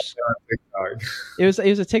the first. It was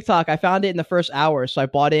a TikTok. I found it in the first hour, so I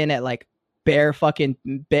bought in at like bare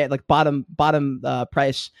bottom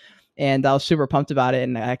price, and I was super pumped about it,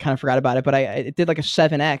 and I kind of forgot about it. But I did like a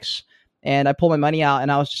 7x, and I pulled my money out,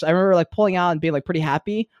 and I remember like pulling out and being like pretty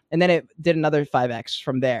happy, and then it did another 5x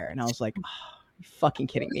from there, and I was like, oh, you're fucking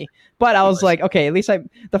kidding me. But I was like, okay, at least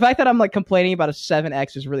the fact that I'm like complaining about a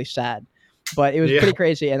 7x is really sad. But it was pretty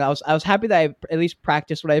crazy, and I was happy that I at least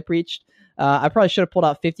practiced what I preached. I probably should have pulled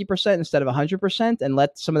out 50% instead of 100% and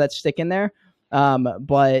let some of that stick in there.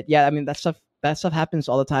 But yeah, I mean that stuff happens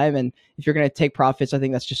all the time, and if you're gonna take profits, I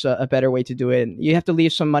think that's just a better way to do it. And you have to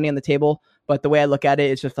leave some money on the table. But the way I look at it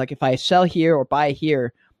is just like if I sell here or buy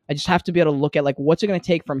here, I just have to be able to look at like what's it gonna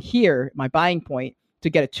take from here, my buying point, to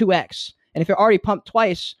get a 2x. And if it already pumped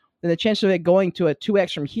twice, then the chances of it going to a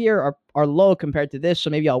 2x from here are low compared to this. So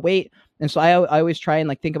maybe I'll wait. And so I always try and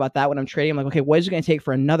like think about that when I'm trading. I'm like, okay, what is it going to take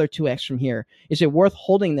for another 2x from here? Is it worth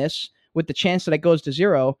holding this with the chance that it goes to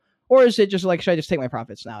zero? Or is it just like, should I just take my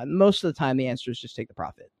profits now? And most of the time, the answer is just take the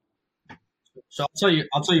profit. So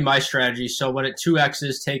I'll tell you my strategy. So when it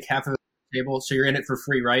 2x's, take half of the table. So you're in it for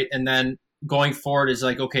free, right? And then going forward is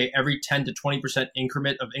like, okay, every 10 to 20%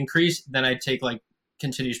 increment of increase, then I take like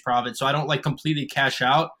continuous profit. So I don't like completely cash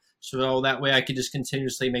out. So that way I could just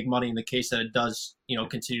continuously make money in the case that it does,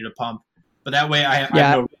 continue to pump. But that way I have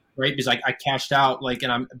no right because I cashed out like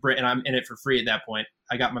and I'm in it for free at that point.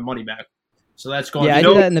 I got my money back. So that's going. Yeah, I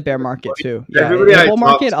do that in the bear market too. Yeah, in the bull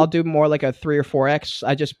market I'll do more like a 3 or 4x.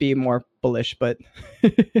 I just be more bullish, but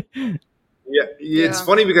it's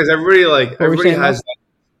funny because everybody has.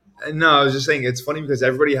 No, I was just saying it's funny because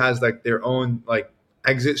everybody has like their own like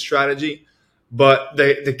exit strategy. But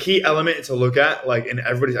the key element to look at, like in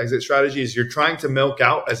everybody's exit strategy, is you're trying to milk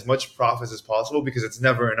out as much profits as possible because it's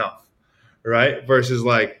never enough, right? Versus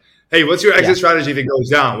like, hey, what's your exit strategy if it goes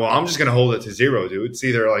down? Well, I'm just going to hold it to zero, dude. It's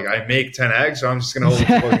either like I make 10x or I'm just going to hold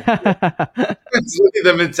it to zero. That's really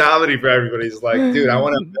the mentality for everybody. It's like, dude, I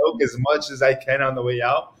want to milk as much as I can on the way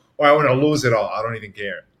out, or I want to lose it all. I don't even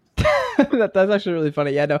care. That's actually really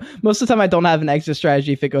funny. Yeah, no, most of the time I don't have an exit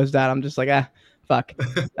strategy. If it goes down, I'm just like, fuck,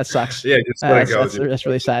 that sucks. Yeah, just let it go. That's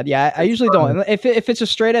really sad. Yeah, I usually don't. If it's a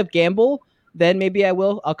straight up gamble, then maybe I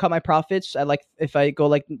will. I'll cut my profits. If I go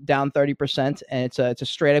like down 30% and it's a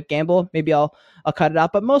straight up gamble, maybe I'll cut it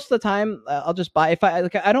out. But most of the time, I'll just buy. If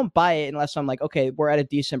I don't buy it unless I'm like, okay, we're at a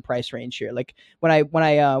decent price range here. Like when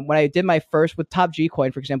I did my first with Top G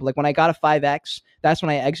Coin, for example, like when I got a 5x, that's when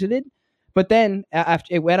I exited. But then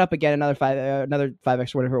after it went up again, another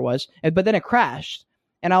 5x or whatever it was, but then it crashed,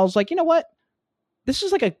 and I was like, you know what? This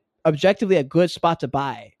is like objectively a good spot to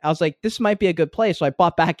buy. I was like, this might be a good play. So I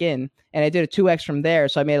bought back in and I did a 2x from there.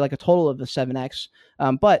 So I made like a total of the 7x.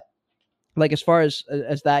 But like, as far as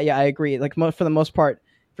that, yeah, I agree. Like for the most part,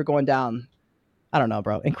 if you're going down, I don't know,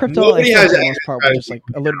 bro. In crypto, for the most part, we're just like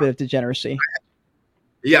a little bit of degeneracy.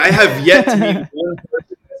 Yeah. I have yet to meet one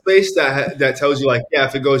person in this space that tells you like, yeah,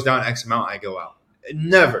 if it goes down X amount, I go out.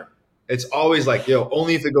 Never. It's always like, yo,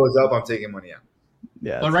 only if it goes up, I'm taking money out.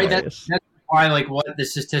 Yeah. But right. That's why like what the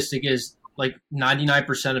statistic is, like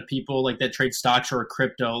 99% of people like that trade stocks or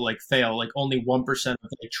crypto like fail. Like only 1% of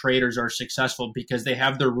like traders are successful because they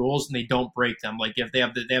have their rules and they don't break them. Like if they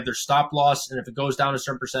have their stop loss, and if it goes down a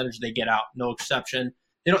certain percentage, they get out. No exception.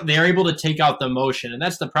 They're able to take out the emotion, and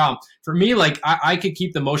that's the problem for me. Like I could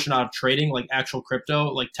keep the emotion out of trading, like actual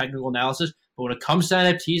crypto, like technical analysis. But when it comes to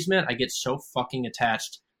NFTs, man, I get so fucking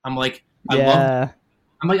attached. I'm like,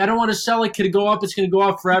 I'm like, I don't want to sell it. Could it go up? It's going to go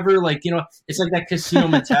up forever. Like, it's like that casino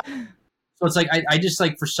mentality. So it's like, I just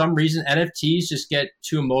like, for some reason, NFTs just get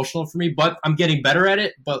too emotional for me, but I'm getting better at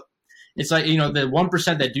it. But it's like, the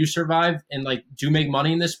 1% that do survive and like do make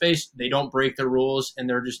money in this space, they don't break the rules and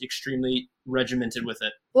they're just extremely regimented with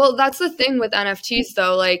it. Well, that's the thing with NFTs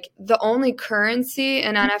though. Like the only currency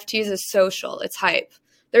in NFTs is social. It's hype.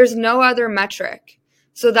 There's no other metric.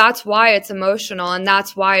 So that's why it's emotional, and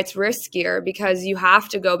that's why it's riskier, because you have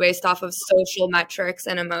to go based off of social metrics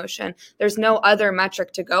and emotion. There's no other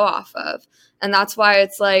metric to go off of. And that's why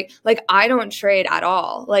it's like I don't trade at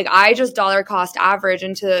all. Like I just dollar cost average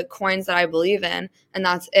into coins that I believe in, and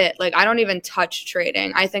that's it. Like I don't even touch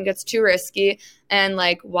trading. I think it's too risky, and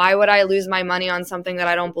like why would I lose my money on something that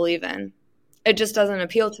I don't believe in? It just doesn't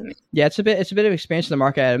appeal to me. Yeah, it's a bit of expansion of the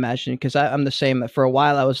market, I'd imagine, because I'm the same. For a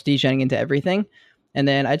while I was degenerating into everything. And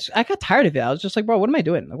then I got tired of it. I was just like, bro, what am I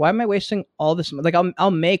doing? Why am I wasting all this? Like, I'll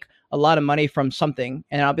make a lot of money from something,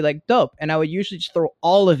 and I'll be like, dope. And I would usually just throw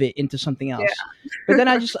all of it into something else. Yeah. But then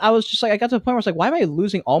I was just like, I got to the point where I was like, why am I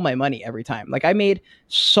losing all my money every time? Like, I made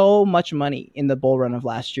so much money in the bull run of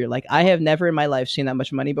last year. Like, I have never in my life seen that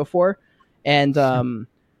much money before. And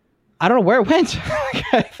I don't know where it went.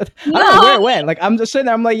 I don't know where it went. Like, I'm just sitting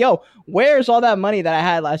there. I'm like, yo, where's all that money that I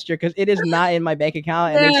had last year? Because it is not in my bank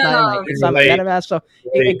account, and it's not my MetaMask. So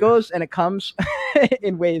it goes and it comes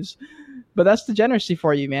in waves. But that's degeneracy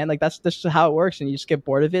for you, man. Like, that's just how it works, and you just get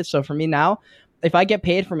bored of it. So for me now, if I get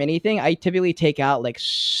paid from anything, I typically take out like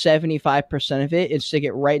 75% of it and stick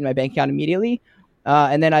it right in my bank account immediately,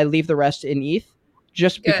 and then I leave the rest in ETH.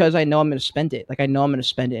 Just because I know I'm going to spend it. Like, I know I'm going to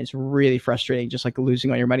spend it. It's really frustrating, just like losing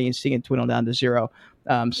all your money and seeing it dwindle down to zero.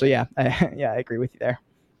 So yeah, I agree with you there.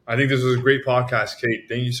 I think this was a great podcast, Cade.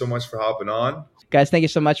 Thank you so much for hopping on. Guys, thank you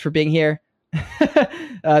so much for being here.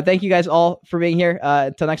 Thank you guys all for being here.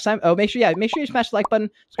 Until next time. Oh, make sure you smash the like button,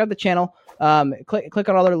 subscribe to the channel, click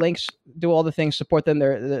on all their links, do all the things, support them.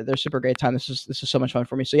 They're super great time. This is so much fun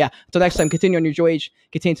for me. So yeah, until next time, continue on your joy age,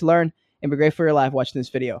 continue to learn, and be grateful you're alive watching this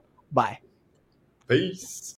video. Bye. Peace.